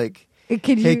 if he'd be like, "Hey,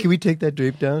 can we take that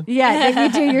drape down?" Yeah,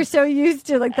 you do. You're so used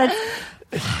to that's.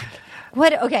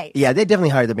 What? Okay. Yeah, they definitely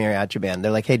hired the mariachi band.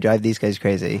 They're like, "Hey, drive these guys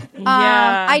crazy."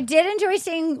 Yeah. I did enjoy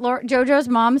seeing JoJo's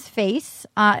mom's face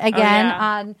again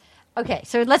on. Okay,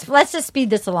 so let's just speed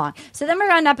this along. So then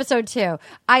we're on episode 2.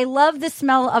 I love the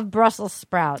smell of Brussels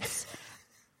sprouts.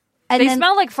 And they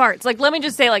smell like farts. Like, let me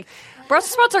just say, like,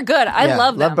 Brussels sprouts are good. I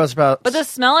love them. Love Brussels sprouts. But the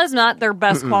smell is not their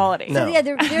best quality. No. So yeah,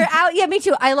 they're out. Yeah, me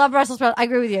too. I love Brussels sprouts. I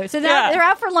agree with you. So they're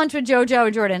out for lunch with JoJo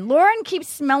and Jordan. Lauren keeps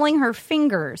smelling her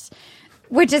fingers,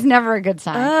 which is never a good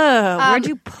sign. Oh, where'd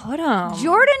you put them?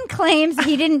 Jordan claims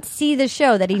he didn't see the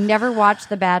show, that he never watched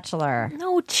The Bachelor.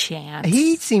 No chance.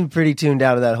 He seemed pretty tuned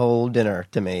out of that whole dinner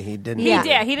to me. He didn't. He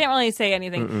didn't really say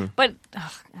anything. But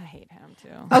I hate him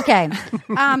too. Okay.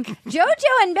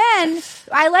 JoJo and Ben,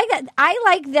 I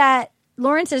like that.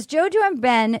 Lauren says, JoJo and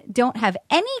Ben don't have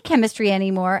any chemistry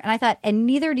anymore. And I thought, and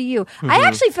neither do you. I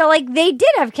actually felt like they did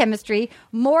have chemistry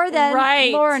more than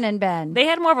Lauren and Ben. They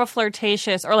had more of a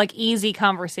flirtatious or like easy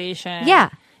conversation. Yeah.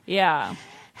 Yeah.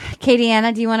 Katie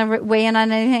Anna, do you want to weigh in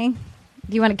on anything?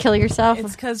 Do you want to kill yourself?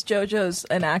 It's because JoJo's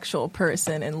an actual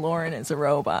person and Lauren is a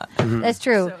robot. That's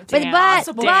true. So but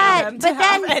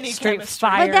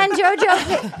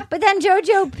then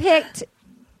JoJo picked.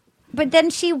 But then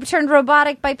she turned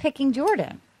robotic by picking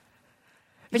Jordan.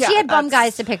 But she had bum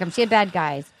guys to pick him. She had bad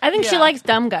guys. I think she likes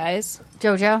dumb guys.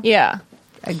 JoJo? Yeah.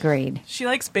 Agreed. She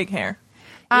likes big hair.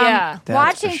 Yeah.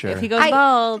 Watching sure. If he goes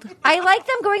bald. I like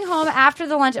them going home after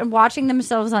the lunch and watching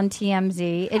themselves on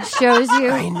TMZ. It shows you.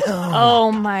 I know.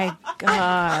 Oh my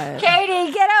God.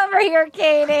 Katie, get over here,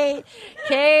 Katie.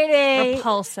 Katie.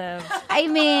 Repulsive. I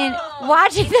mean,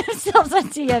 watching themselves on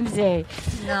TMZ.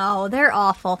 No, they're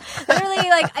awful. Literally,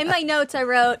 like in my notes, I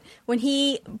wrote when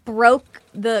he broke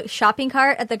the shopping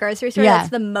cart at the grocery store. Yeah.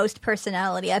 That's the most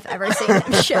personality I've ever seen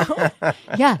him show.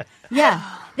 Yeah.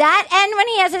 That and when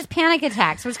he has his panic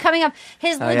attacks, was coming up,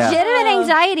 his legitimate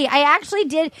anxiety. I actually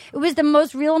did. It was the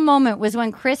most real moment was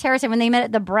when Chris Harrison, when they met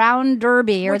at the Brown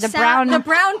Derby or the Brown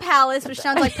Palace, which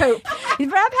sounds like poop. The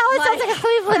Brown Palace sounds like a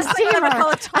Cleveland steamer.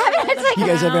 You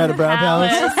guys ever had a Brown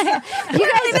Palace?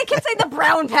 They kept saying the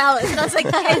Brown Palace, and I was like,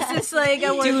 is this like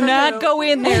a word Do for not poop? go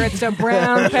in there. It's a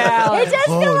Brown Palace. It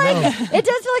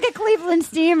does feel like a Cleveland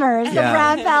steamer. It's the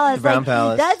Brown Palace. The Brown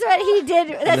Palace. That's what he did.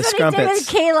 That's what he did with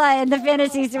Kayla in the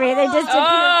fantasy suite. They just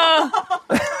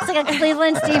it's like a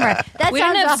Cleveland steamer. That We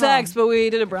sounds didn't have awful. sex, but we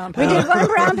did a Brown We Palace. did one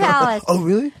Brown Palace. Oh,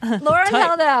 really? Lauren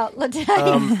held out. Let's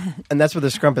tell you. And that's where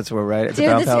the Scrumpets were, right? At the Dude,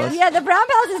 Brown Palace? Yeah, the Brown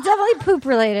Palace is definitely poop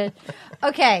related.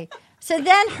 Okay. So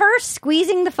then her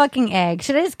squeezing the fucking egg.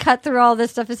 Should I just cut through all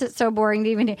this stuff? Is it so boring to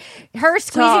even hear? Her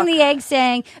squeezing the egg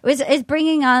saying, is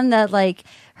bringing on the, like,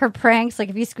 her pranks. Like,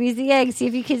 if you squeeze the egg, see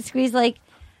if you can squeeze, like,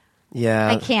 Yeah.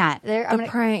 I can't. Pranks. The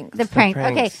prank. The pranks.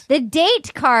 Okay. The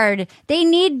date card. They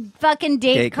need fucking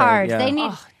date cards. yeah. They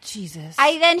need. Oh, Jesus.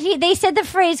 They said the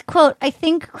phrase, quote, I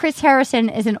think Chris Harrison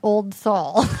is an old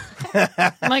soul.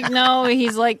 I'm like, no,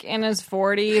 he's like in his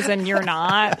 40s and you're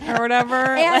not, or whatever.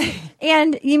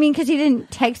 And you mean because he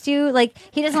didn't text you? Like,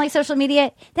 he doesn't like social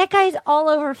media? That guy's all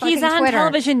over fucking He's on Twitter.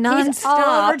 television He's all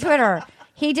nonstop. over Twitter.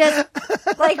 He just,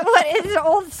 like, what is an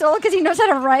old soul because he knows how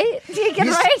to write? He can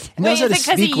write? He knows how to Is it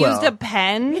because he speak well. used a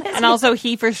pen? And also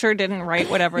he for sure didn't write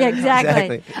whatever. Yeah, the hell.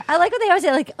 exactly. I like what they always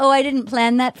say, like, oh, I didn't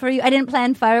plan that for you. I didn't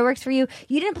plan fireworks for you.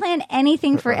 You didn't plan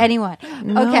anything for anyone.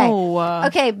 No.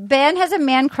 Okay, Ben has a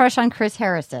man crush on Chris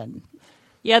Harrison.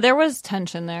 Yeah, there was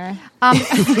tension there.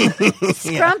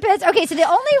 Scrumpets. Okay, so the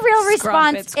only real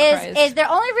response Scrumpets, is their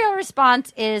only real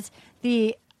response is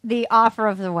the offer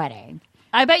of the wedding.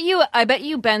 I bet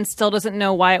you Ben still doesn't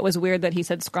know why it was weird that he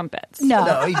said scrumpets.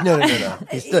 No.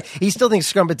 He still thinks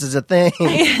Scrumpets is a thing.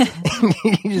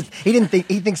 He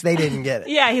thinks they didn't get it.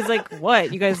 Yeah, he's like,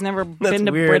 what? You guys never been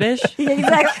to weird. British? Yeah,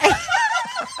 exactly.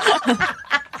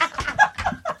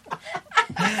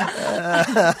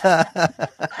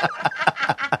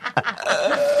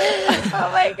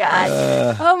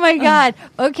 Oh my god.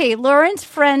 Okay, Lauren's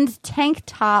friend's tank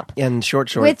top And short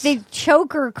shorts. with the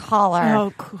choker collar.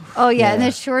 Oh, cool. Oh yeah, and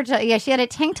the short. Yeah, she had a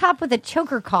tank top with a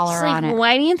choker collar on it.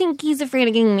 why do you think he's afraid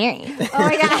of getting married? Oh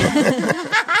my god.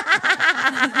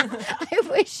 I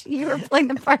wish you were playing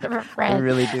the part of a I friend.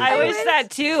 really do. I wish that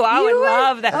too. I would would?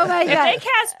 love that. Oh my God.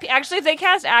 If they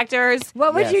cast actors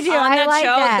What would Yes. you do? on I that like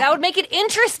show, that. would make it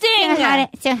interesting.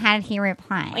 So how did he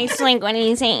reply? It's like, what are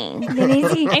you saying? Did he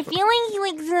see? I feel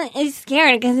like he is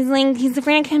scared because he's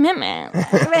afraid of commitment.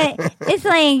 But it's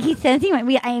like he says he went.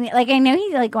 I know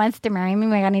he like wants to marry me.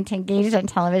 We're going to engage on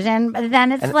television, but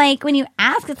then it's like when you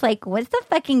ask, it's like, what's the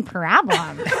fucking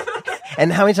problem?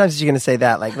 And how many times is she going to say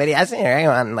that? Like, but he hasn't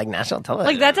on like national television.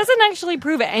 Like, that doesn't actually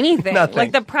prove anything. Nothing.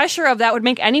 Like, the pressure of that would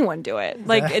make anyone do it.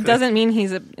 Like, it doesn't mean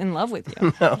he's in love with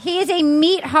you. He is a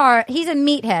meatheart. He's a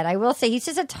meathead. I will say he's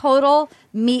just a total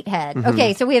meathead.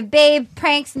 Okay, so we have Babe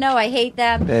pranks. No, I hate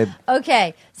them. Babe.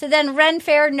 Okay, so then Ren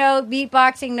Fair. No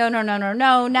beatboxing. No.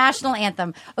 National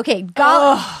anthem. Okay,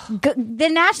 the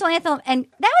national anthem, and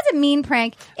that was a mean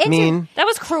prank. Mean. That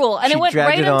was cruel. And She it went dragged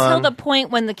right it until on. the point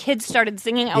when the kids started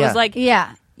singing. I Yeah. was like,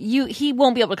 Yeah. he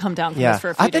won't be able to come down from Yeah. this for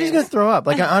a few I thought he was days. going to throw up.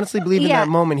 Like, I honestly believe in Yeah. that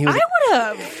moment he was. I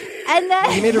would have. And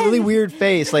then he made a really weird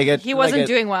face, he wasn't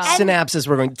doing well. Synapses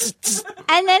were going.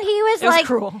 And then he was like,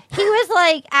 cruel. He was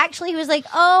like,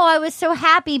 oh, I was so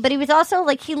happy, but he was also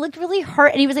like, he looked really hurt,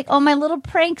 and he was like, oh, my little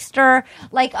prankster,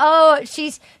 like, oh,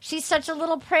 she's such a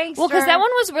little prankster. Well, because that one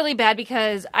was really bad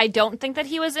because I don't think that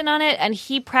he was in on it, and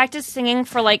he practiced singing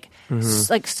for like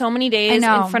so many days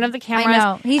in front of the cameras. I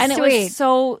know. He's and sweet. It was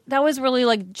so that was really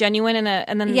like genuine,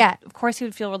 and then of course he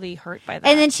would feel really hurt by that.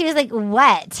 And then she was like,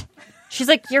 what? She's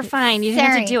like, you're fine. You didn't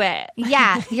have to do it.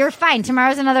 Yeah, you're fine.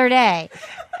 Tomorrow's another day.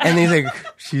 And he's like,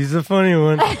 she's a funny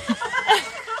one.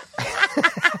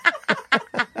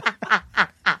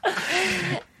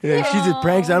 Yeah, she did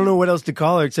pranks. I don't know what else to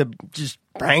call her except just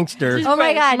prankster. Oh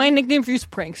my God. My nickname for you is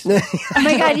Pranks. Oh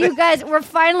my God, you guys, we're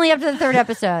finally up to the third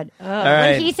episode. All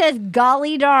right. When he says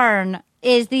golly darn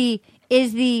is the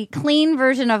clean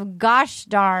version of gosh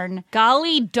darn.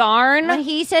 Golly darn. When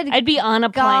he said I'd be on a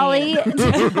golly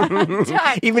plane.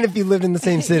 darn. Even if you lived in the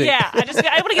same city. Yeah, I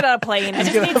want to get on a plane. I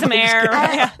just need some air.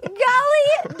 Yeah.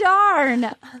 Golly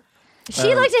darn.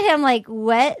 She looked at him like,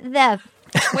 what the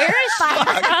Where is she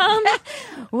from?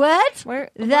 what? Where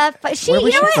She, Where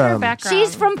was you know she what? from? Background.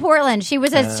 She's from Portland. She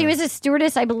was a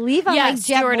stewardess, I believe, on like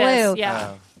JetBlue.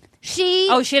 Yeah. She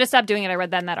She had to stop doing it. I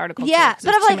read that in that article. Yeah, too, but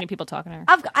I'm there's too like- many people talking to her.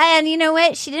 and you know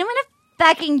what? She didn't want to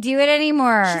fucking do it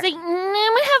anymore. She's like, I'm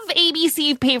gonna have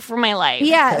ABC pay for my life.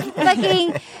 yeah,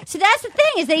 fucking. So that's the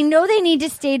thing is they know they need to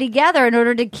stay together in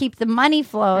order to keep the money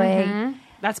flowing.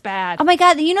 That's bad. Oh my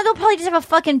God! You know they'll probably just have a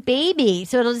fucking baby,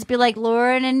 so it'll just be like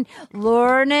Lauren and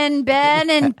Ben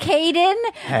and Caden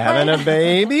Having a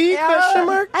baby? Question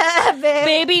mark?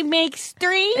 Baby makes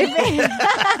 3.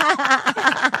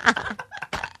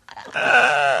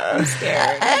 I'm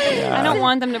scared. I don't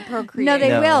want them to procreate. No,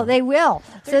 they will. They will.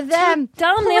 So then,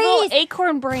 dumb. They have little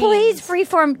acorn brains. please,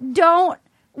 freeform. Don't.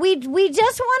 We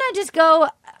just want to just go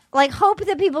like hope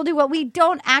that people do what we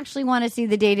don't actually want to see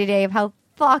the day to day of how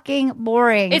fucking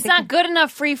boring. It's not good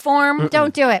enough. Freeform.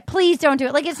 Don't do it. Please don't do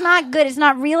it. Like, it's not good. It's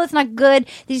not real. It's not good.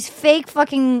 These fake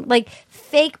fucking, like,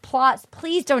 fake plots.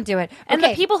 Please don't do it. And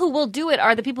Okay. the people who will do it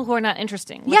are the people who are not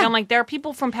interesting. Like, Yeah. I'm like, there are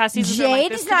people from past seasons who are like,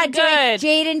 Jade this is could not be doing good.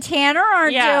 Jade and Tanner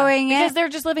aren't doing it. because they're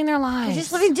just living their lives.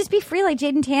 Just be free like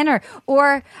Jade and Tanner.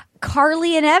 Or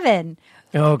Carly and Evan.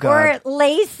 Oh, God. Or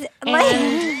Lace.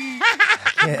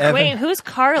 Yeah, Evan. Wait, who's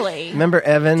Carly? Remember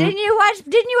Evan? Didn't you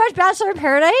watch Bachelor in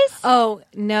Paradise? Oh,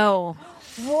 no.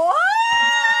 What?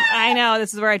 I know.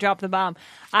 This is where I dropped the bomb.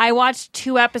 I watched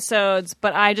 2 episodes,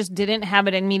 but I just didn't have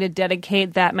it in me to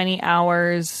dedicate that many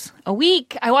hours a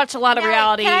week. I watch a lot of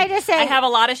reality. Can I just say? I have a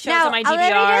lot of shows on my DVR. Let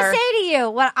me just say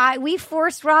to you, we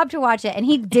forced Rob to watch it, and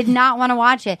he did not want to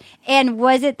watch it. And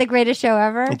was it the greatest show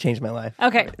ever? It changed my life.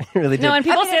 Okay. It really did. No, and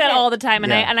people Okay, say that okay. all the time,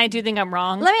 and Yeah. I do think I'm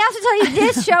wrong. Let me also tell you,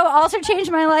 this show also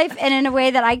changed my life, and in a way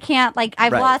that I can't. Like,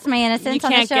 I've Right. lost my innocence. You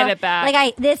on can't the show. get it back.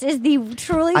 Like, this is the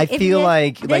truly. I if feel this-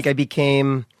 like this- I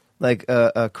became like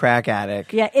a crack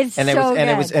addict. Yeah, it's and it so was and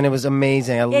it good. was and it was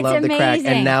amazing. I It's love the crack, amazing.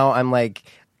 and now I'm like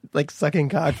sucking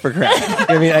cock for crack.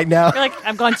 I mean, like now You're like,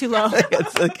 I've gone too low.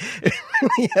 it's like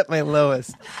really at my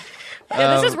lowest.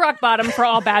 Yeah, this is rock bottom for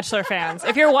all Bachelor fans.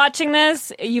 If you're watching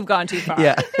this, you've gone too far.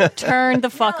 Yeah. Turn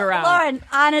the fuck around. Lauren,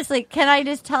 honestly, can I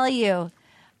just tell you?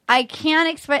 I can't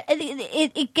expect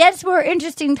it gets more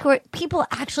interesting to where people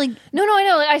actually. No, I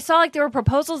know. Like, I saw like there were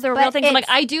proposals, there were But real things. I'm like,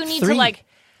 it's I do need 3. to like.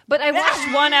 But I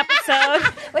watched one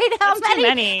episode. Wait, how That's too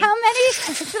many? many. How many?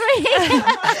 3.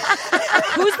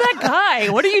 Who's that guy?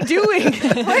 What are you doing?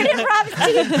 Where did Rob's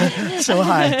teeth? So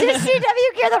high. Does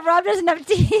CW care that Rob doesn't have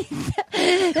teeth?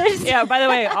 There's- Yeah. By the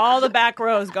way, all the back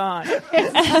row is gone.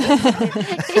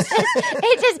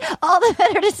 It's just all the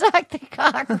better to suck the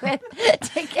cock with.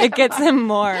 To get It gets him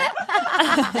more.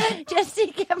 just to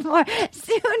get more.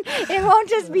 Soon, it won't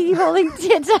just be holding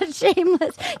tits on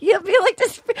Shameless. You'll be like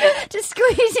just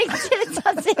squeezing tits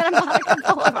on Santa Monica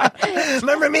Boulevard.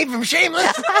 Remember me from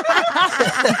Shameless?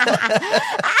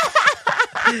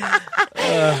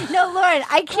 No, Lauren,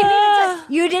 I can't even just.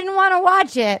 You didn't want to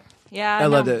watch it. Yeah. I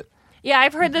loved it. Yeah,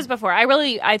 I've heard this before.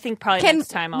 I think probably next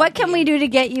time. What can we do to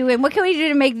get you in? What can we do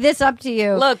to make this up to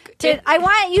you? Look, I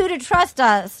want you to trust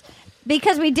us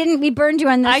because we burned you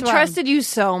on this I one. trusted you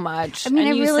so much. I mean, and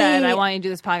I you really- said, I want you to do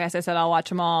this podcast. I said, I'll watch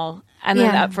them all. And then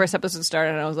Yeah. that first episode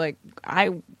started, and I was like,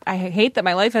 I hate that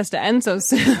my life has to end so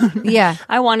soon. Yeah.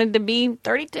 I wanted to be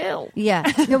 32. Yeah,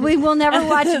 no, we will never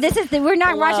watch. We're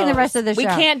not watching the rest of the show. We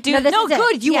can't do- this no, is it.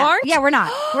 good, you Yeah. aren't? Yeah, we're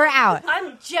not. We're out.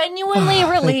 I'm genuinely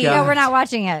relieved. God. No, we're not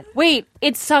watching it. Wait,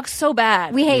 it sucks so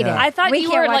bad. We hate Yeah. it. I thought we you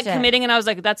can't were watch like it. committing, and I was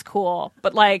like, that's cool.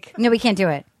 But like, No, we can't do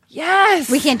it. yes.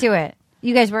 We can't do it.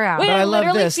 You guys were out. Wait, But I love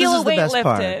literally this. feel This is a the weight best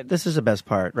part. lifted. This is the best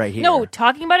part right here. No,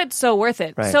 talking about it's so worth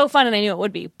it. Right. So fun, and I knew it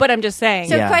would be. But I'm just saying.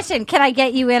 So, Yeah. question: can I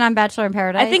get you in on Bachelor in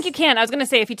Paradise? I think you can. I was going to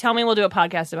say, if you tell me we'll do a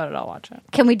podcast about it, I'll watch it.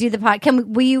 Can we do the pod?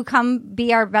 Will you come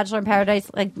be our Bachelor in Paradise?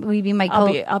 Like, will you be my I'll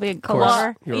be a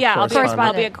co-star? You're a yeah, I'll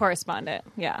correspondent. be a correspondent.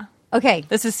 Yeah. Okay.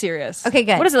 This is serious. Okay,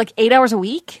 good. What is it, like 8 hours a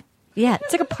week? Yeah,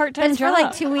 It's like a part-time But it's for job.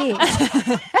 like 2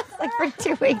 weeks. Like for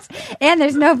 2 weeks, and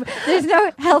there's no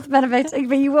health benefits.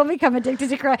 But you will become addicted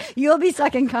to crack. You'll be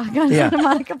sucking cock on Santa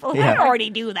Monica Boulevard. I already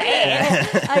do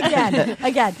that.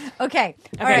 Again. Okay.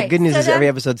 All right. The good news So is then- every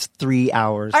episode's 3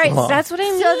 hours All right, long. That's what I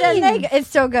mean. So then it's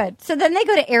so good. So then they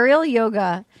go to aerial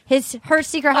yoga. Her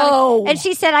secret. And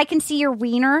she said, "I can see your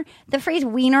wiener." The phrase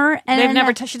 "wiener," and She's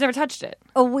never touched it.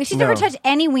 she's never No. touched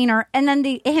any wiener. And then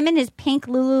him and his pink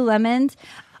Lululemons.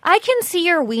 I can see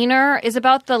your wiener is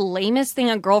about the lamest thing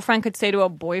a girlfriend could say to a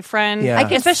boyfriend. Yeah. I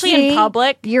can especially see in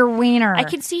public. your wiener. I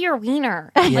can see your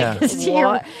wiener. Yeah. see your.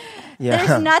 What? Yeah.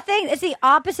 There's nothing. It's the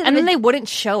opposite. And of then they wouldn't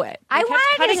show it. I They kept wanted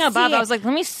to cutting above. see it. I was like,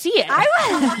 let me see it.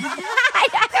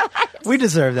 We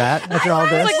deserve that after all I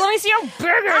was this. like, let me see how big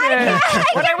it is.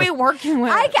 What are we working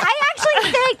with? I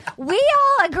actually think we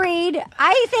all agreed.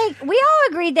 I think we all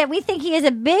agreed that we think he is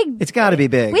a big. It's got to be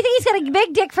big. We think he's got a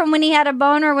big dick from when he had a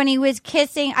boner when he was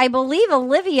kissing, I believe,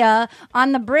 Olivia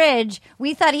on the bridge.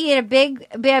 We thought he had a big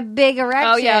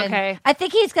erection. Oh, yeah, okay. I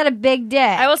think he's got a big dick.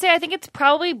 I will say I think it's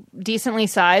probably decently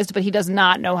sized, but he does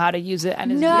not know how to use it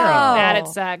and is No. very bad at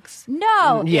sex.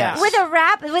 No, Yes. with a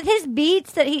rap, with his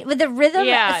beats with the rhythm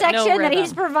Yeah, section no that rhythm.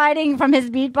 he's providing from his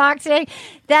beatboxing,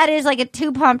 that is like a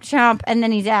 2-pump chump, and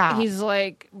then he's out. He's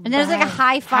like, and there's like a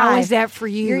high five. How is that for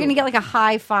you? You're gonna get like a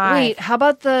high five. Wait, how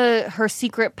about her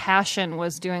secret passion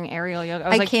was doing aerial yoga?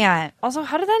 I can't. Also,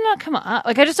 how did that not come up?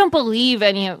 Like, I just don't believe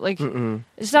any of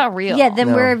it's not real. Yeah, then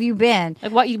No. where have you been?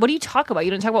 like what do you talk about?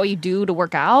 You don't talk about what you do to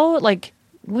work out. Like,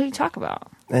 what do you talk about?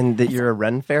 And that you're a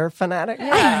Ren Fair fanatic?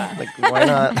 Yeah. Like, why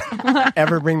not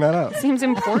ever bring that up? Seems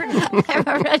important.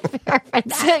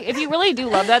 If you really do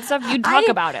love that stuff, you'd talk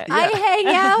about it. I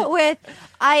hang out with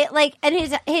and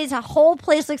his whole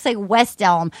place looks like West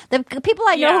Elm. The people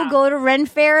I know Yeah. who go to Ren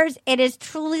fairs, it is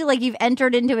truly like you've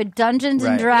entered into a Dungeons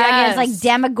and Right. Dragons, Yes. like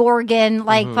Demogorgon,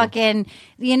 like fucking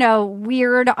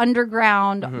weird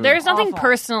underground. There's nothing Awful.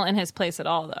 personal in his place at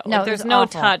all, though. No, Like, there's it's no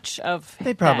awful. touch of.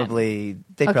 They probably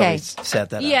set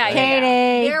that up. Yeah, right? yeah.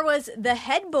 Katie. There was the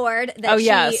headboard that Oh, she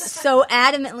yes. so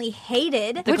adamantly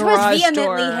hated, The which garage was vehemently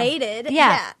door. hated.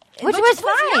 Yeah. Which was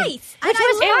fine. nice. Which And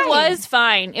I was loved It was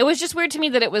fine. It was just weird to me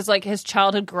that it was like his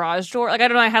childhood garage door. Like, I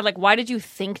don't know. I had like, why did you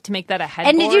think to make that a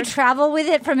headboard? And did you travel with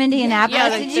it from Indianapolis? Yeah,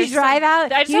 like, did you there's drive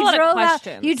out? I just you have a lot of drove out.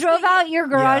 questions. You drove out your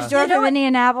garage Yeah. door You know from what?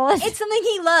 Indianapolis. It's something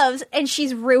he loves, and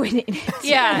she's ruining it.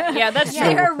 Yeah, that's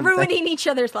They true. are ruining each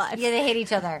other's lives. Yeah, they hate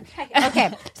each other.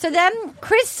 Okay, so then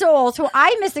Chris Soules, who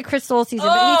I missed the Chris Soules season,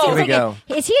 but he seems Here we like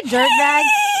go. is he a dirtbag?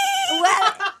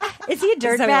 What? Is he a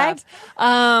dirtbag?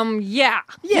 Yeah.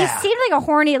 He seemed like a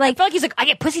horny, I feel like he's like, I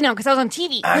get pussy now because I was on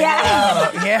TV. yeah.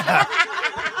 Oh, yeah.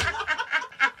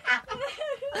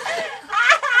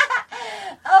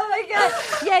 Oh my god!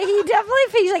 Yeah, he definitely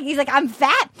feels like he's like I'm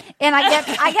fat and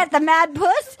I get the mad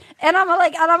puss and I'm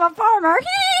a farmer.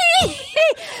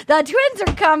 The twins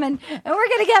are coming and we're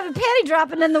gonna have a panty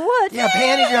dropping in the woods. Yeah,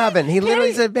 panty dropping. He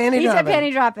literally said panty He dropping. said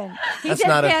panty dropping. He That's said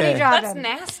not panty okay. dropping.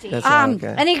 That's nasty. That's not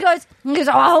okay. And he goes,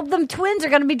 oh, I hope them twins are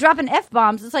going to be dropping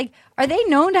F-bombs. It's like, are they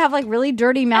known to have like really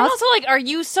dirty And mouths? also, like, are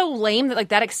you so lame that like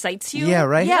that excites you? Yeah,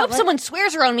 right? I hope like- someone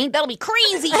swears around me. That'll be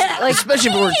crazy. Like,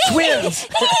 especially if we're twins.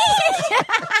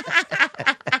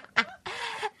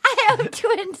 I have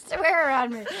twins swear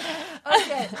around me.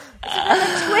 Okay. So then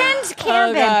the twins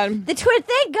camping. God.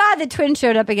 Thank God the twins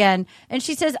showed up again. And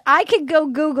she says, I could go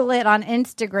Google it on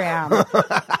Instagram.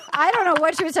 I don't know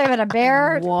what she was talking about. A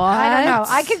bear? What? I don't know.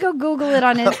 I could go Google it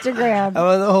on Instagram. I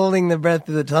was holding the breath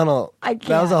through the tunnel. I can't.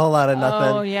 That was a whole lot of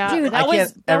nothing. Oh yeah, Dude, that I was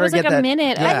can't that ever was like get a that-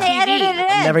 minute. yeah. on They TV. edited it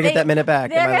in. Never get that minute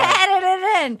back in They're my going to life. edit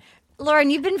it in.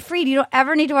 Lauren, you've been freed. You don't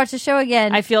ever need to watch the show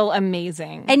again. I feel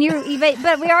amazing. And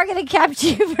but we are going to capture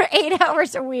you for 8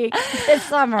 hours a week this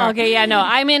summer. Okay, yeah, no,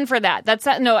 I'm in for that. That's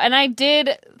no, and I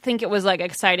did think it was like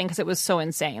exciting because it was so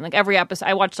insane. Like every episode,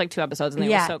 I watched like 2 episodes and they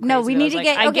were so crazy. No, we I need was to like,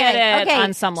 get. I get it okay.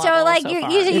 on some so level. like so you far.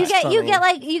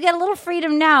 get a little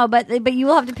freedom now, but you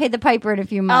will have to pay the piper in a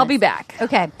few months. I'll be back.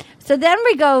 Okay, so then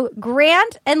we go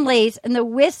Grant and Lace and the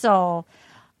whistle.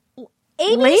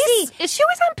 ABC. Lace? Is she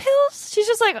always on pills? She's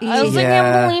just like, I was like, I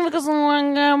Yeah. can't believe it because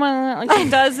like she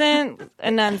doesn't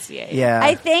enunciate. Yeah.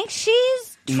 I think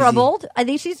she's troubled. I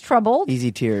think she's troubled.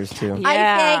 Easy tears, too.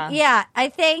 Yeah. I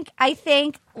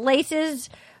think Lace's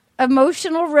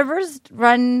emotional rivers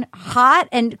run hot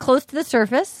and close to the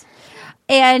surface.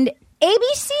 And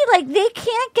ABC, like, they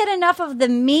can't get enough of the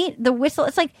meat, the whistle.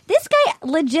 It's like, this guy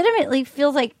legitimately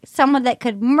feels like someone that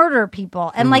could murder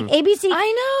people. And, like, ABC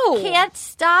can't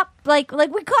stop, like, we caught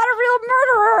a real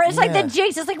murderer. It's like the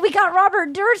Jinx. It's like, we got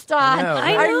Robert Durst on.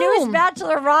 I know. Our newest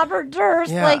bachelor, Robert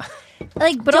Durst. Yeah.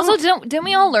 But also, didn't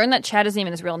we all learn that Chad isn't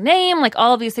even his real name? Like,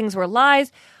 all of these things were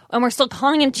lies. And we're still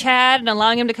calling him Chad and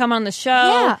allowing him to come on the show.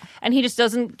 Yeah. And he just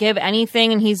doesn't give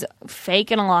anything, and he's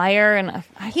fake and a liar. And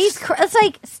it's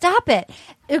like, stop it.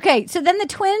 Okay, so then the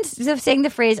twins are saying the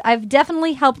phrase, I've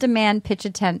definitely helped a man pitch a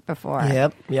tent before.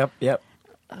 Yep.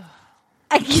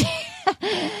 I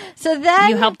can't. So then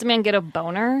you helped a man get a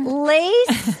boner?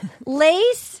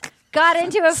 Lace got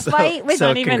into a fight with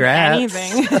not even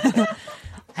anything.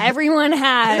 Everyone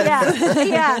has.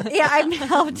 Yeah. I've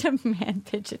helped a man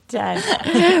pitch a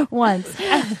tent once.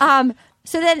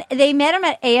 So then they met him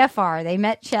at AFR. They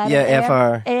met Chad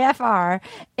at AFR.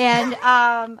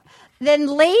 And then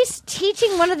Lace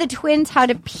teaching one of the twins how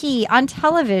to pee on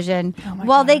television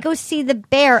while they go see the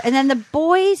bear. And then the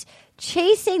boys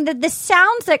chasing the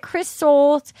sounds that Chris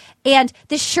Soules and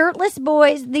the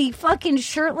fucking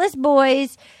shirtless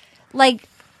boys, like,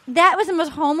 that was the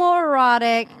most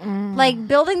homoerotic, like,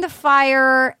 building the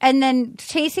fire and then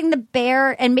chasing the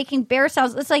bear and making bear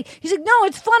sounds. It's like, he's like, no,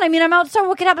 it's fun. I mean, I'm outside.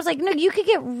 What could happen? It's like, no, you could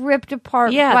get ripped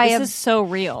apart. Yeah, this is so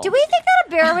real. Do we think that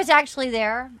a bear was actually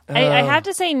there? I have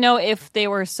to say no if they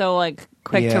were so, like,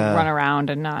 quick to run around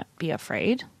and not be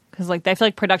afraid. Because, like, I feel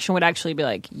like production would actually be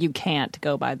like, you can't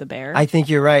go by the bear. I think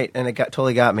you're right, and it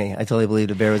totally got me. I totally believed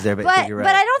the bear was there, but I think you're right.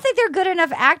 But I don't think they're good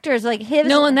enough actors. Like,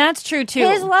 and that's true, too.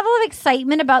 His level of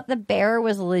excitement about the bear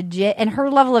was legit, and her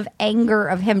level of anger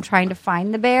of him trying to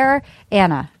find the bear.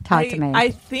 Anna, talk to me.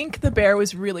 I think the bear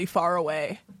was really far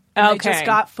away. They just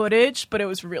got footage, but it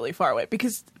was really far away.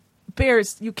 Because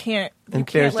bears, you can't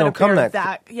bears let don't a bear come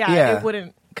that. It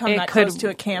wouldn't come that close to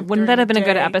a camp. Wouldn't that have been a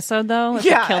good episode, though? If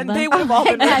it killed them? They would have all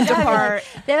been ripped apart.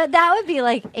 That would be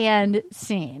like, and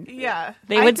scene. Yeah.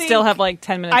 They would still have like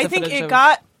 10 minutes of footage. I think it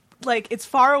got, like, it's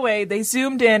far away. They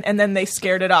zoomed in, and then they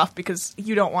scared it off because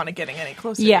you don't want it getting any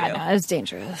closer to you. Yeah, no, it's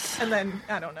dangerous. And then,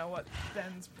 I don't know what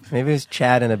Ben's... Maybe it was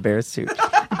Chad in a bear suit.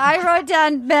 I wrote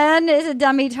down, Ben is a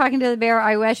dummy talking to the bear.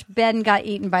 I wish Ben got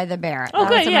eaten by the bear. Oh,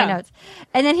 good, my notes.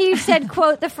 And then he said,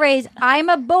 quote, the phrase, I'm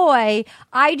a boy.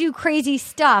 I do crazy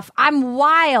stuff. I'm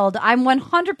wild. I'm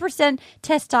 100%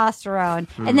 testosterone.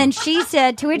 And then she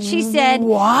said, to which she said,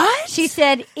 what? She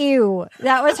said, ew.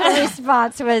 That was her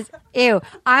response was, ew.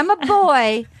 I'm a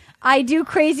boy. I do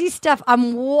crazy stuff.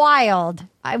 I'm wild.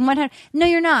 I'm 100. No,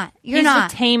 you're not. He's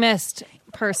not. The tamest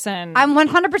person. I'm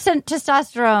 100%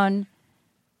 testosterone.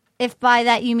 If by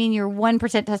that you mean you're 1%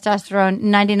 testosterone,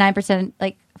 99%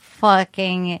 like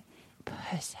fucking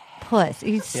puss.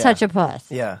 He's such a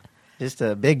puss. Yeah. Just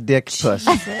a big dick puss is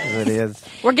what it is.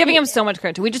 We're giving him so much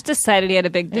credit. We just decided he had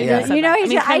a big dick. Yeah. You know,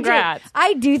 congrats.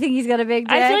 I do think he's got a big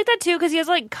dick. I feel like that too because he has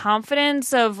like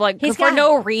confidence of like for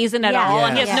no reason at all,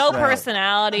 and he has no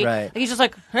personality. Right. Like, he's just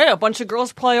like, hey, a bunch of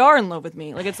girls probably are in love with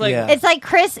me. Like it's like it's like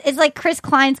Chris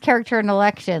Klein's character in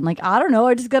Election. Like, I don't know,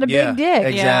 I just got a big dick.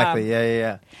 Exactly.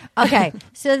 Yeah. Okay,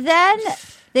 so then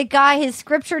the guy, his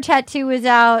scripture tattoo was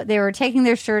out. They were taking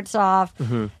their shirts off.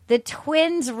 Mm-hmm. The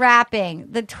twins rapping.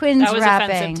 That was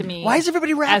offensive to me. Why is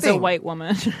everybody rapping? As a white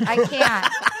woman. I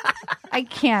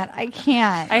can't.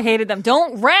 I hated them.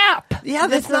 Don't rap. Yeah,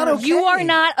 that's not okay. You are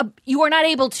not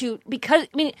able to, because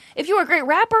I mean, if you were a great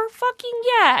rapper, fucking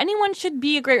yeah, anyone should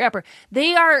be a great rapper.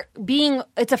 They are being.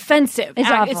 It's offensive. It's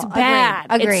awful. It's bad.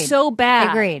 Agreed. It's so bad.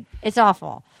 Agreed. It's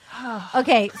awful.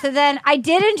 Okay, so then I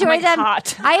did enjoy them.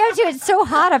 Hot. I am too. It's so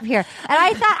hot up here, and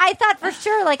I thought for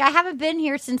sure. Like, I haven't been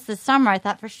here since the summer. I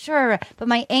thought for sure, but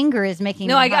my anger is making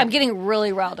me hot. I'm getting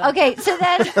really riled up. Okay, so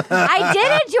then I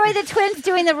did enjoy the twins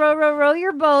doing the "Row, Row, Row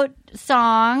Your Boat"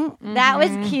 song. Mm-hmm. That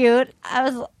was cute. I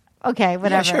was okay.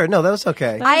 Whatever. Yeah, sure. No, that was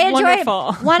okay. I enjoyed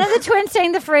wonderful. One of the twins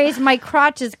saying the phrase "My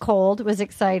crotch is cold" was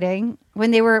exciting when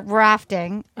they were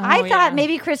rafting. I thought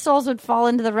maybe Chris Soules would fall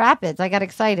into the rapids. I got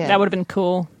excited. That would have been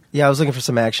cool. Yeah, I was looking for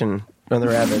some action on the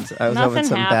rapids. I was hoping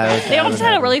some bad. They all just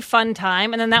had a really fun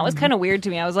time, and then that was kind of weird to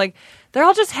me. I was like, they're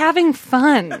all just having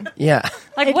fun. Yeah.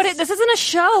 Like, this isn't a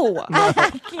show.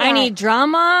 I need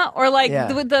drama. Or, like,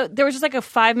 there was just, like, a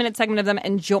 5-minute segment of them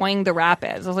enjoying the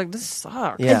rapids. I was like, this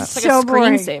sucks. Yeah. It's like so a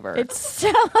screensaver. It's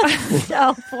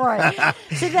so boring.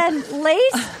 So then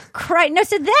Lace cried. No,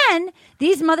 so then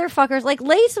these motherfuckers, like,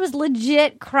 Lace was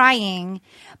legit crying.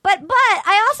 But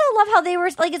I also love how they were,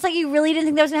 like, it's like you really didn't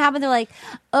think that was going to happen. They're like,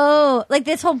 oh, like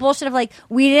this whole bullshit of, like,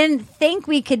 we didn't think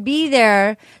we could be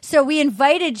there, so we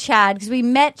invited Chad because we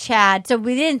met Chad, so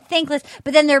we didn't think this.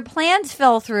 But then their plans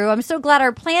fell through. I'm so glad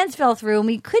our plans fell through, and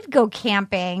we could go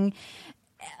camping.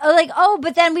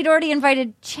 But then we'd already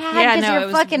invited Chad because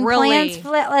your fucking plans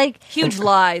flit. Like huge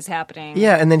lies happening.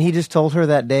 Yeah, and then he just told her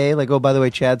that day, like, oh, by the way,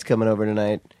 Chad's coming over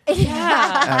tonight.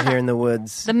 Yeah. Out here in the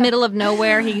woods. The middle of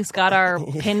nowhere. He's got our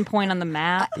pinpoint on the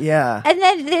map. Yeah. And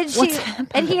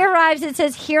then he arrives and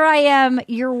says, "Here I am,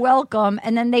 you're welcome."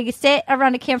 And then they sit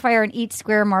around a campfire and eat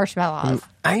square marshmallows.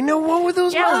 I know. What were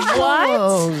those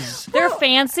marshmallows? What? They're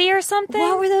fancy or something?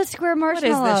 What were those square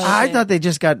marshmallows? What is this shit? I thought they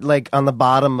just got, like, on the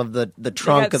bottom of the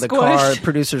trunk of the car,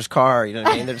 producer's car. You know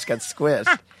what I mean? They just got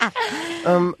squished.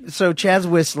 So Chad's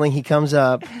whistling. He comes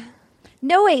up.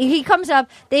 No way. He comes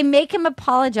up. They make him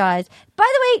apologize. By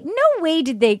the way, no way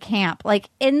did they camp.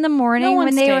 Like in the morning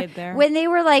when they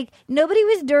were like nobody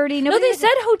was dirty. They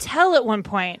said hotel at one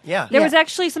point. Yeah. There was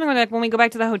actually something like when we go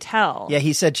back to the hotel. Yeah,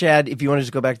 he said, Chad, if you want to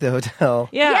just go back to the hotel.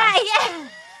 Yeah.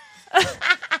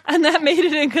 And that made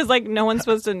it in because like no one's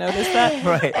supposed to notice that.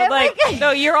 Right. Like,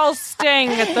 no, you're all staying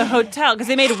at the hotel because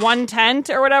they made one tent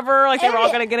or whatever. Like they were all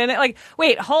going to get in it. Like,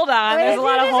 wait, hold on. There's a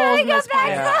lot of holes in this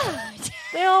place.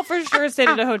 They all for sure stayed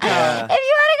at a hotel. Yeah. If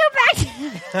you want to go back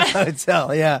to the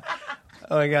hotel, yeah.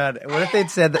 Oh my God! What if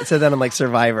they'd said that on like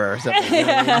Survivor or something? You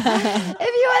know what I mean?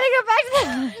 If you want to go back to the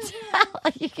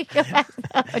hotel, you can go back to the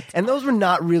hotel. And those were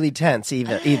not really tents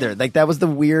either. Like that was the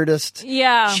weirdest,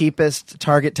 cheapest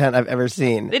Target tent I've ever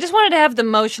seen. They just wanted to have the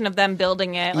motion of them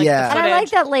building it. Like, and I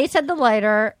like that Lace had the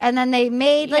lighter, and then they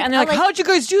made and they're like, how'd you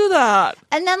guys do that?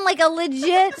 And then like a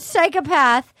legit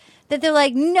psychopath. That they're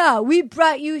like, no, we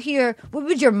brought you here. What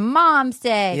would your mom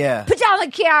say? Yeah. Put down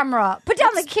the camera. Put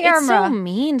down the camera. It's so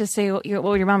mean to say what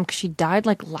your mom, because she died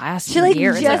like last year. She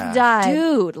like just died.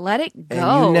 Dude, let it go.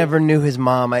 And you never knew his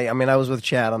mom. I mean, I was with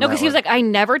Chad on that. No, because he was like, I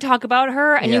never talk about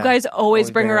her, and you guys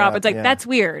always bring her up. It's like, that's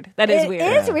weird. That is weird.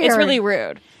 It is weird. It's really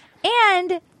rude.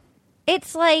 And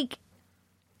it's like,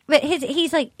 but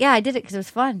he's like, yeah, I did it because it was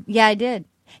fun. Yeah, I did.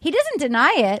 He doesn't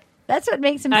deny it. That's what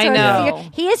makes him sort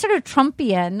of he is sort of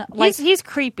Trumpian. Like he's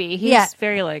creepy. He's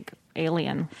very like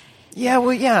alien. Yeah,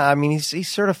 well, yeah. I mean, he's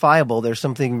certifiable. There's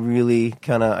something really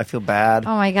kind of. I feel bad.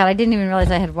 Oh my God! I didn't even realize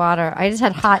I had water. I just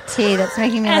had hot tea. That's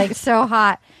making me like so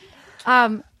hot.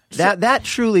 That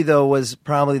truly though was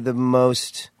probably the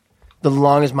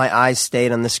longest my eyes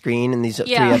stayed on the screen in these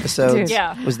 3 episodes.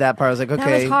 Was that part? I was like, okay,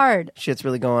 that was hard. Shit's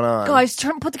really going on. Guys,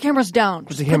 put the cameras down.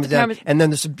 Put the cameras down. And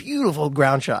then there's some beautiful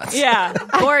ground shots. Yeah,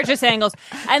 gorgeous angles.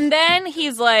 And then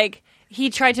he's like, he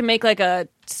tried to make like a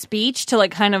speech to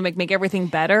like kind of make everything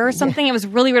better or something. It was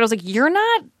really weird. I was like, you're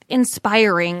not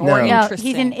inspiring or interesting.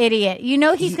 He's an idiot. You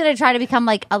know he's going to try to become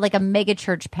like a mega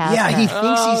church pastor. Yeah, he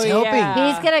thinks he's helping. Yeah.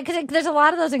 He's going to, because there's a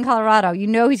lot of those in Colorado. You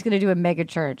know he's going to do a mega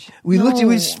church. We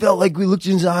just felt like we looked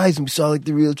in his eyes and we saw like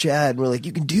the real Chad and we're like,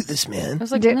 you can do this, man. I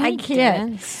was like, dude, I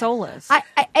can't. Soulless.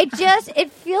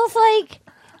 It feels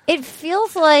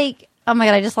like, oh my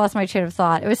God, I just lost my train of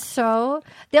thought. It was so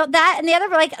that and the other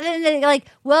like,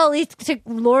 well, at least took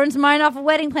Lauren's mind off of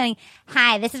wedding planning.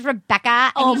 Hi, this is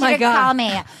Rebecca. Oh my God! Call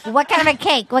me. What kind of a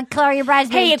cake? What color are your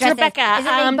bridesmaids? Hey, it's dresses? Rebecca. Is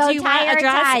it bow do you want tie a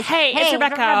dress? ties? Hey, it's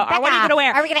Rebecca. What are you gonna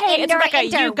wear? Are we gonna hey, it's Rebecca.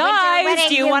 You guys,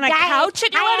 do you want a couch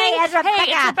at your wedding? Hey, it's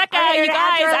Rebecca. You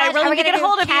guys, I really need to get a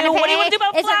hold of you. What do you want to do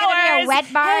about flowers? Is it gonna be a wet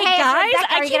bar? Hey guys,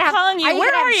 I keep calling you.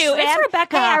 Where are you? It's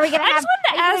Rebecca. I just wanted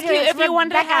to ask you if you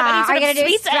wanted to have any sort of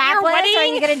sweets at your wedding.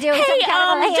 Are you gonna do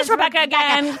just Rebecca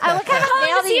again. I was kind of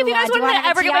calling to see if you guys wanted to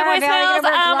ever get my voicemails.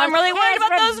 I'm really worried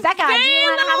about those. Rebecca, do you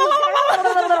want to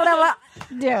have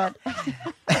dude.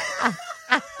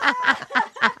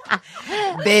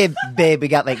 Babe, we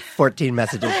got like 14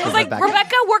 messages. It's like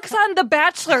Rebecca works on The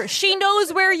Bachelor. She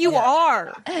knows where you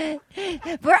are. Where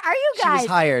are you guys? She was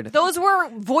hired. Those were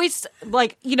voice,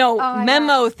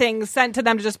 memo things sent to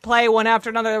them to just play one after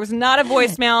another. There was not a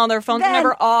voicemail. Their phones were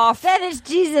never off. That is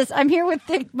Jesus. I'm here with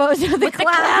the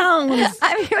clowns.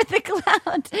 I'm here with the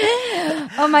clowns.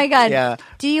 Oh my God. Yeah.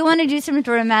 Do you want to do some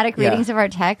dramatic readings of our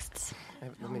texts?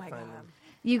 Let me find them.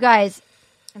 You guys.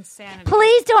 Insanity.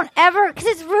 Please don't ever, because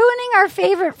it's ruining our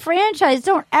favorite franchise.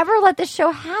 Don't ever let this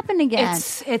show happen again.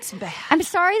 It's bad. I'm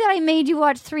sorry that I made you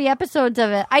watch 3 episodes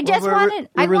of it. I just wanted.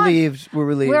 We're relieved. We're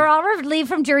relieved. We're all relieved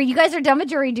from jury. You guys are done with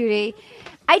jury duty.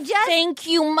 Thank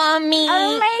you, mommy.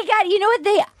 Oh my God! You know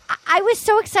what? I was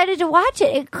so excited to watch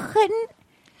it. It couldn't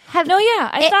have. No, yeah.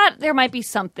 I thought there might be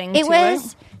something. It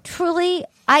was truly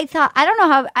I thought, I don't know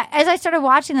how, as I started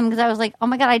watching them, because I was like, oh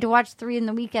my God, I had to watch 3 in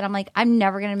the weekend. I'm like, I'm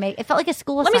never going to make it. Felt like a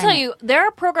school assignment. Let me tell you, there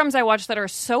are programs I watch that are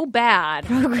so bad.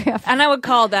 And I would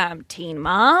call them Teen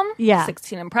Mom,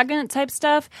 16 and Pregnant type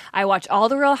stuff. I watch all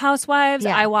the Real Housewives.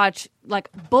 I watch like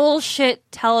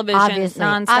bullshit television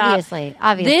nonstop. Obviously.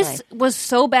 This was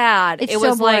so bad. It's it so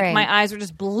was boring. like my eyes were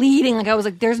just bleeding. Like I was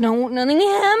like, there's nothing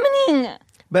happening.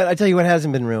 But I tell you what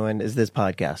hasn't been ruined is this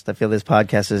podcast. I feel this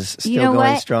podcast is still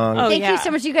going strong. Thank you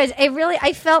so much, you guys.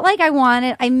 I felt like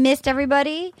I missed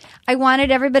everybody. I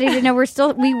wanted everybody to know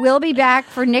we will be back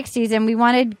for next season. We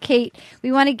wanted Katie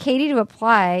to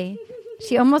apply.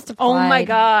 She almost applied. Oh my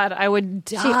God, I would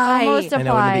die. She almost applied. I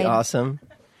know, wouldn't it be awesome?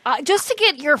 Just to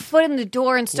get your foot in the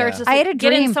door and start to I had a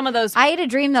dream. get in some of those I had a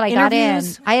dream that I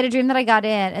interviews. got in. I had a dream that I got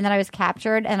in, and then I was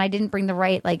captured, and I didn't bring the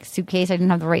right suitcase. I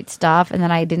didn't have the right stuff, and then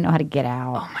I didn't know how to get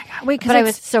out. Oh my God! Wait, but I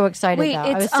was so excited. Though.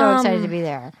 I was so excited to be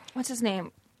there. What's his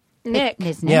name? Nick.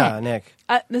 His Nick. Yeah, Nick.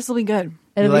 This will be good.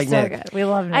 It'll be so Nick. good. We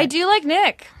love Nick. I do like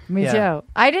Nick. Me too.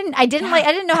 I didn't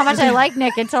know how much I liked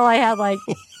Nick until I had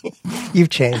You've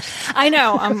changed. I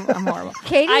know. I'm horrible.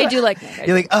 Katie, I do like Nick.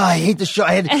 You're like, I hate the show.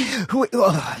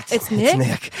 It's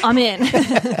Nick. I'm in.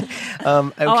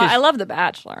 I love The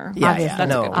Bachelor. Yeah,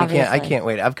 no, Obviously. I can't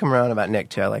wait. I've come around about Nick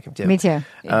too. I like him too. Me too.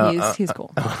 He's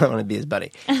cool. I want to be his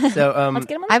buddy. So Let's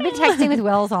get him on the I've been texting with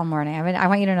Wells all morning. I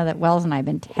want you to know that Wells and I have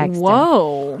been texting.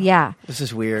 Whoa. Yeah. This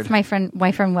is weird. My friend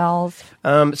Wells.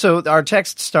 So our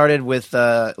text started with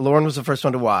Lauren was the first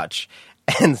one to watch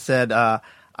and said,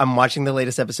 I'm watching the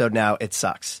latest episode now. It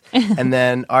sucks. And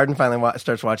then Arden finally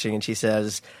starts watching and she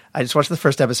says, I just watched the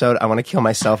first episode. I want to kill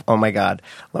myself. Oh my God.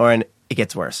 Lauren, it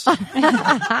gets worse.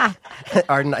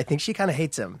 Arden, I think she kind of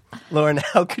hates him. Lauren,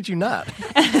 how could you not?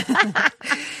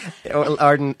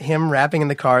 Arden, him rapping in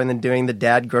the car and then doing the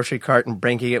dad grocery cart and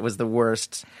breaking it was the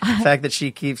worst. The fact that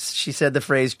she said the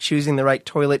phrase, choosing the right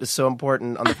toilet is so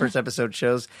important on the first episode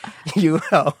shows you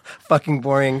how fucking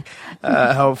boring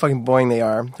they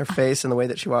are. Her face and the way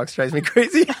that she walks drives me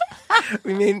crazy.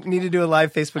 We need to do a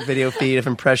live Facebook video feed of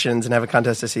impressions and have a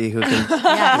contest to see who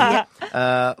can.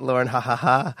 Lauren, ha ha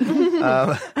ha.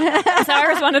 That's how I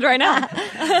responded right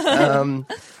now.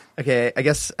 Okay, I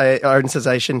guess Arden says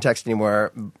I shouldn't text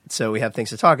anymore, so we have things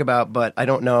to talk about, but I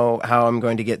don't know how I'm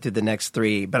going to get through the next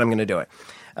 3, but I'm going to do it.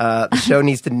 The show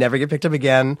needs to never get picked up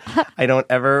again. I don't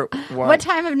ever want... What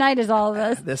time of night is all of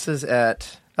this? This is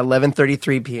at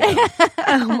 11:33 p.m.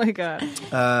 Oh my God.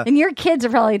 And your kids are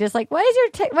probably just like, why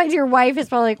is your wife is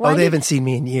probably like, why they haven't seen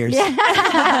me in years.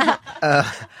 Yeah.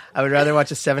 I would rather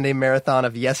watch a 7-day marathon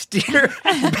of Yes Dear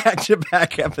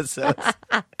back-to-back episodes.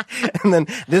 And then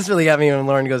this really got me when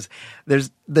Lauren goes,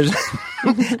 there's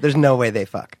no way they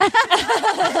fuck.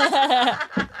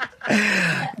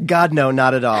 God, no,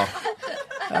 not at all.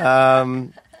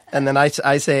 And then I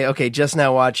say, okay, just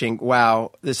now watching,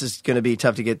 wow, this is going to be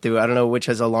tough to get through. I don't know which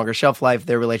has a longer shelf life,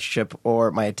 their relationship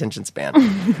or my attention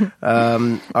span.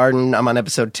 Arden, I'm on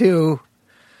episode 2.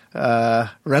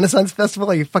 Renaissance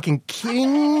Festival, are you fucking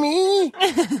kidding me?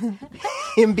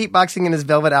 Him beatboxing in his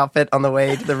velvet outfit on the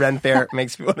way to the Ren Fair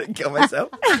makes me want to kill myself.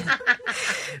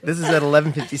 This is at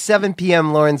 11:57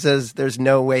 p.m. Lauren says there's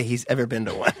no way he's ever been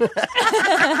to one.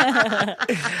 I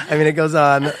mean, it goes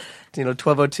on,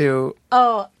 12:02.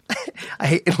 Oh. I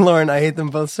hate them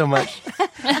both so much.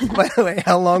 By the way,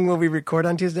 how long will we record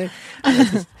on Tuesday?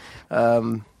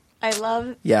 I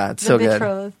love it's so good.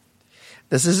 Betrothed.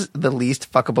 This is the least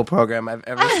fuckable program I've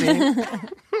ever seen.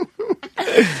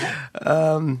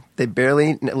 They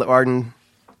barely, Arden,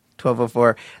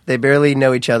 12:04, they barely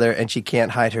know each other and she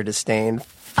can't hide her disdain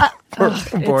for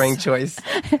boring choice.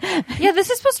 Yeah, this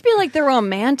is supposed to be like the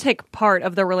romantic part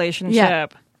of the relationship. Yeah.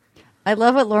 I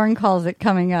love what Lauren calls it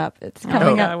coming up. It's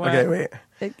coming up. Okay, wait.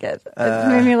 It's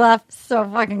made me laugh so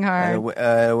fucking hard.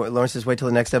 Lauren says, wait till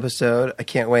the next episode. I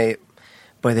can't wait.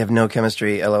 Boy, they have no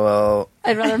chemistry. LOL.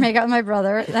 I'd rather make out with my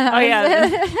brother. Oh,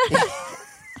 yeah.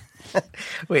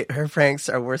 Wait, her pranks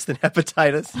are worse than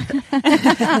hepatitis.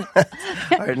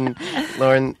 Arden,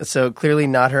 Lauren, so clearly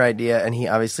not her idea, and he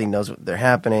obviously knows what they're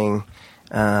happening.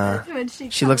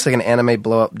 She looks like an anime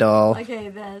blow-up doll. Okay,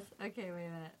 this. Okay, wait a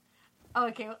minute. Oh,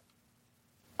 okay.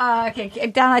 Okay,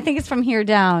 down. I think it's from here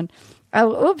down.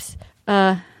 Oh, oops.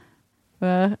 I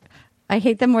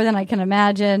hate them more than I can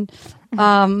imagine.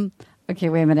 Okay,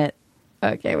 wait a minute.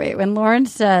 Okay, wait. When Lauren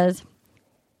says,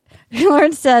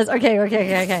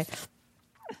 okay.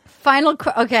 Final,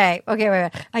 okay,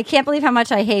 wait. I can't believe how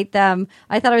much I hate them.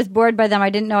 I thought I was bored by them. I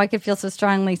didn't know I could feel so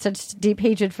strongly, such deep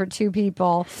hatred for two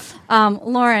people.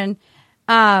 Lauren,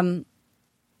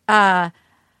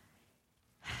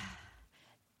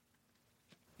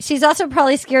 She's also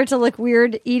probably scared to look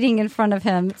weird eating in front of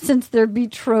him since they're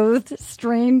betrothed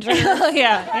strangers.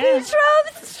 Betrothed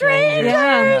strangers.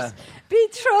 Yeah.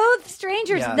 Betrothed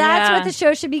strangers. That's what the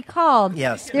show should be called.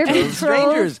 Yes. They're betrothed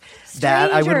strangers.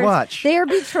 That I would watch. They are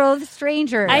betrothed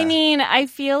strangers. I mean, I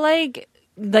feel like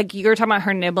you were talking about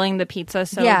her nibbling the pizza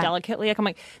so delicately. Like, I'm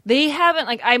like, they haven't,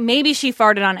 like, maybe she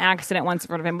farted on accident once in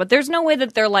front of him, but there's no way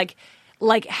that they're like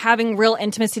having real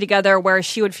intimacy together where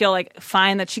she would feel like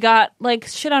fine that she got like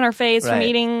shit on her face from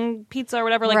eating pizza or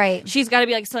whatever. Like, she's got to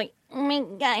be like, so like, oh my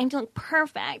God, I look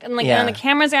perfect. And like, and the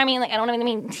camera's got me, like, I don't have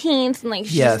any teeth. And like,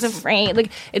 she's just afraid.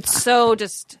 Like, it's so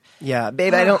just. Yeah,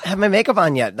 babe, I don't have my makeup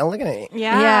on yet. Don't look at me.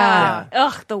 Yeah.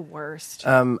 Ugh, the worst.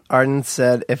 Arden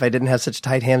said, if I didn't have such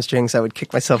tight hamstrings, I would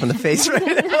kick myself in the face right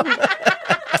now.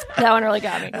 That one really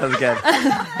got me. That was good.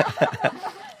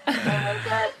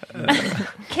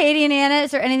 Katie and Anna,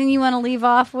 is there anything you want to leave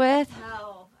off with?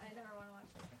 No, I never want to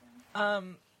watch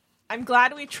it. I'm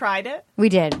glad we tried it. We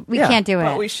did. We can't do it.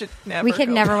 But we should never. We could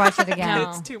never watch it again.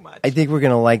 It's too much. I think we're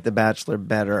going to like The Bachelor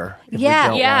better if we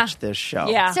don't watch this show.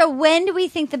 Yeah. So when do we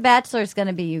think The Bachelor's going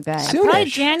to be, you guys? Soonish. Probably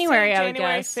January, I would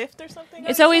January guess. 5th or something?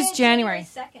 It's always January.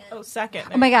 2nd. Oh, 2nd.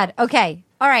 Oh my God. Okay.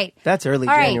 All right. That's early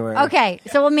All right. January. Okay.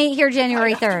 So we'll meet here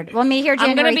January 3rd. We'll meet here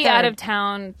January 3rd. I'm going to be out of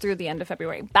town through the end of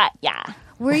February, but yeah.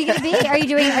 Where are you going to be? Are you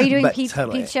doing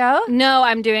Pete's show? No,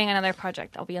 I'm doing another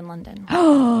project. I'll be in London.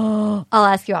 I'll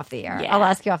ask you off the air. Yeah. I'll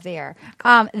ask you off the air.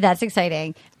 That's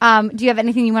exciting. Do you have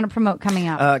anything you want to promote coming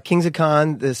up? Kings of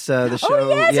Con, the show. Oh,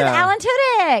 yes, and Alan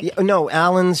Tudyk. Yeah, no,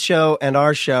 Alan's show and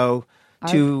our show.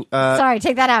 Sorry,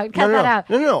 take that out. Cut that out.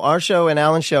 No. Our show and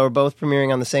Alan's show are both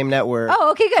premiering on the same network.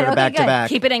 Oh, okay, good. Sort of back to back.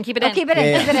 Keep it in. Keep it in. Keep it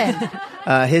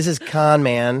in. His is Con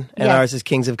Man, and ours is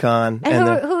Kings of Con.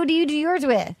 And who do you do yours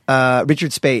with?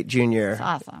 Richard Spate Jr. That's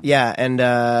awesome. Yeah, and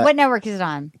what network is it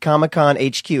on? Comic-Con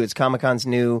HQ. It's Comic-Con's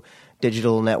new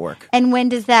digital network. And when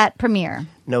does that premiere?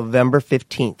 November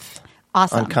 15th.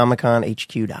 Awesome. On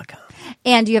ComicConHQ.com.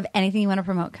 And do you have anything you want to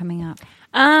promote coming up?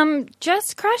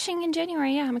 Just Crashing in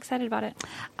January. Yeah, I'm excited about it.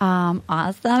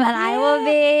 Awesome. And I will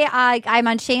be, I'm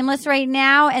on Shameless right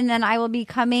now, and then I will be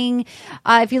coming,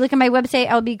 if you look at my website,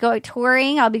 I'll be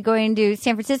touring. I'll be going to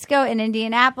San Francisco and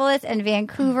Indianapolis and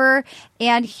Vancouver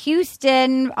and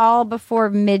Houston all before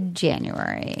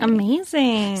mid-January.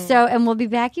 Amazing. So, and we'll be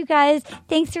back, you guys.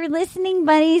 Thanks for listening,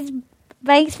 buddies.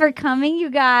 Thanks for coming,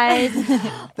 you guys.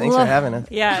 Thanks for having us.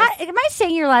 Yeah. Am I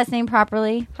saying your last name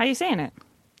properly? How are you saying it?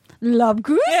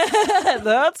 Lapkus?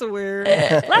 That's weird.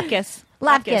 Lapkus.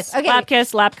 Lapkus. Okay.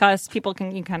 Lapkus. People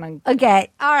can you kind of.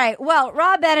 Okay. All right. Well,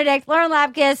 Rob Benedict, Lauren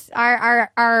Lapkus,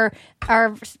 our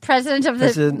president of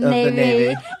the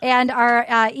Navy, and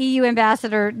our EU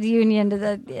ambassador, the union to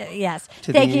the yes.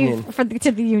 Thank you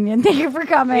to the union. Thank you for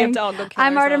coming. We have to all go kill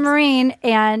I'm Marta ourselves. Marine,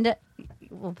 and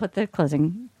we'll put the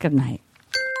closing. Good night.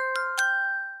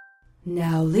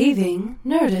 Now leaving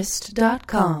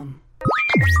Nerdist.com.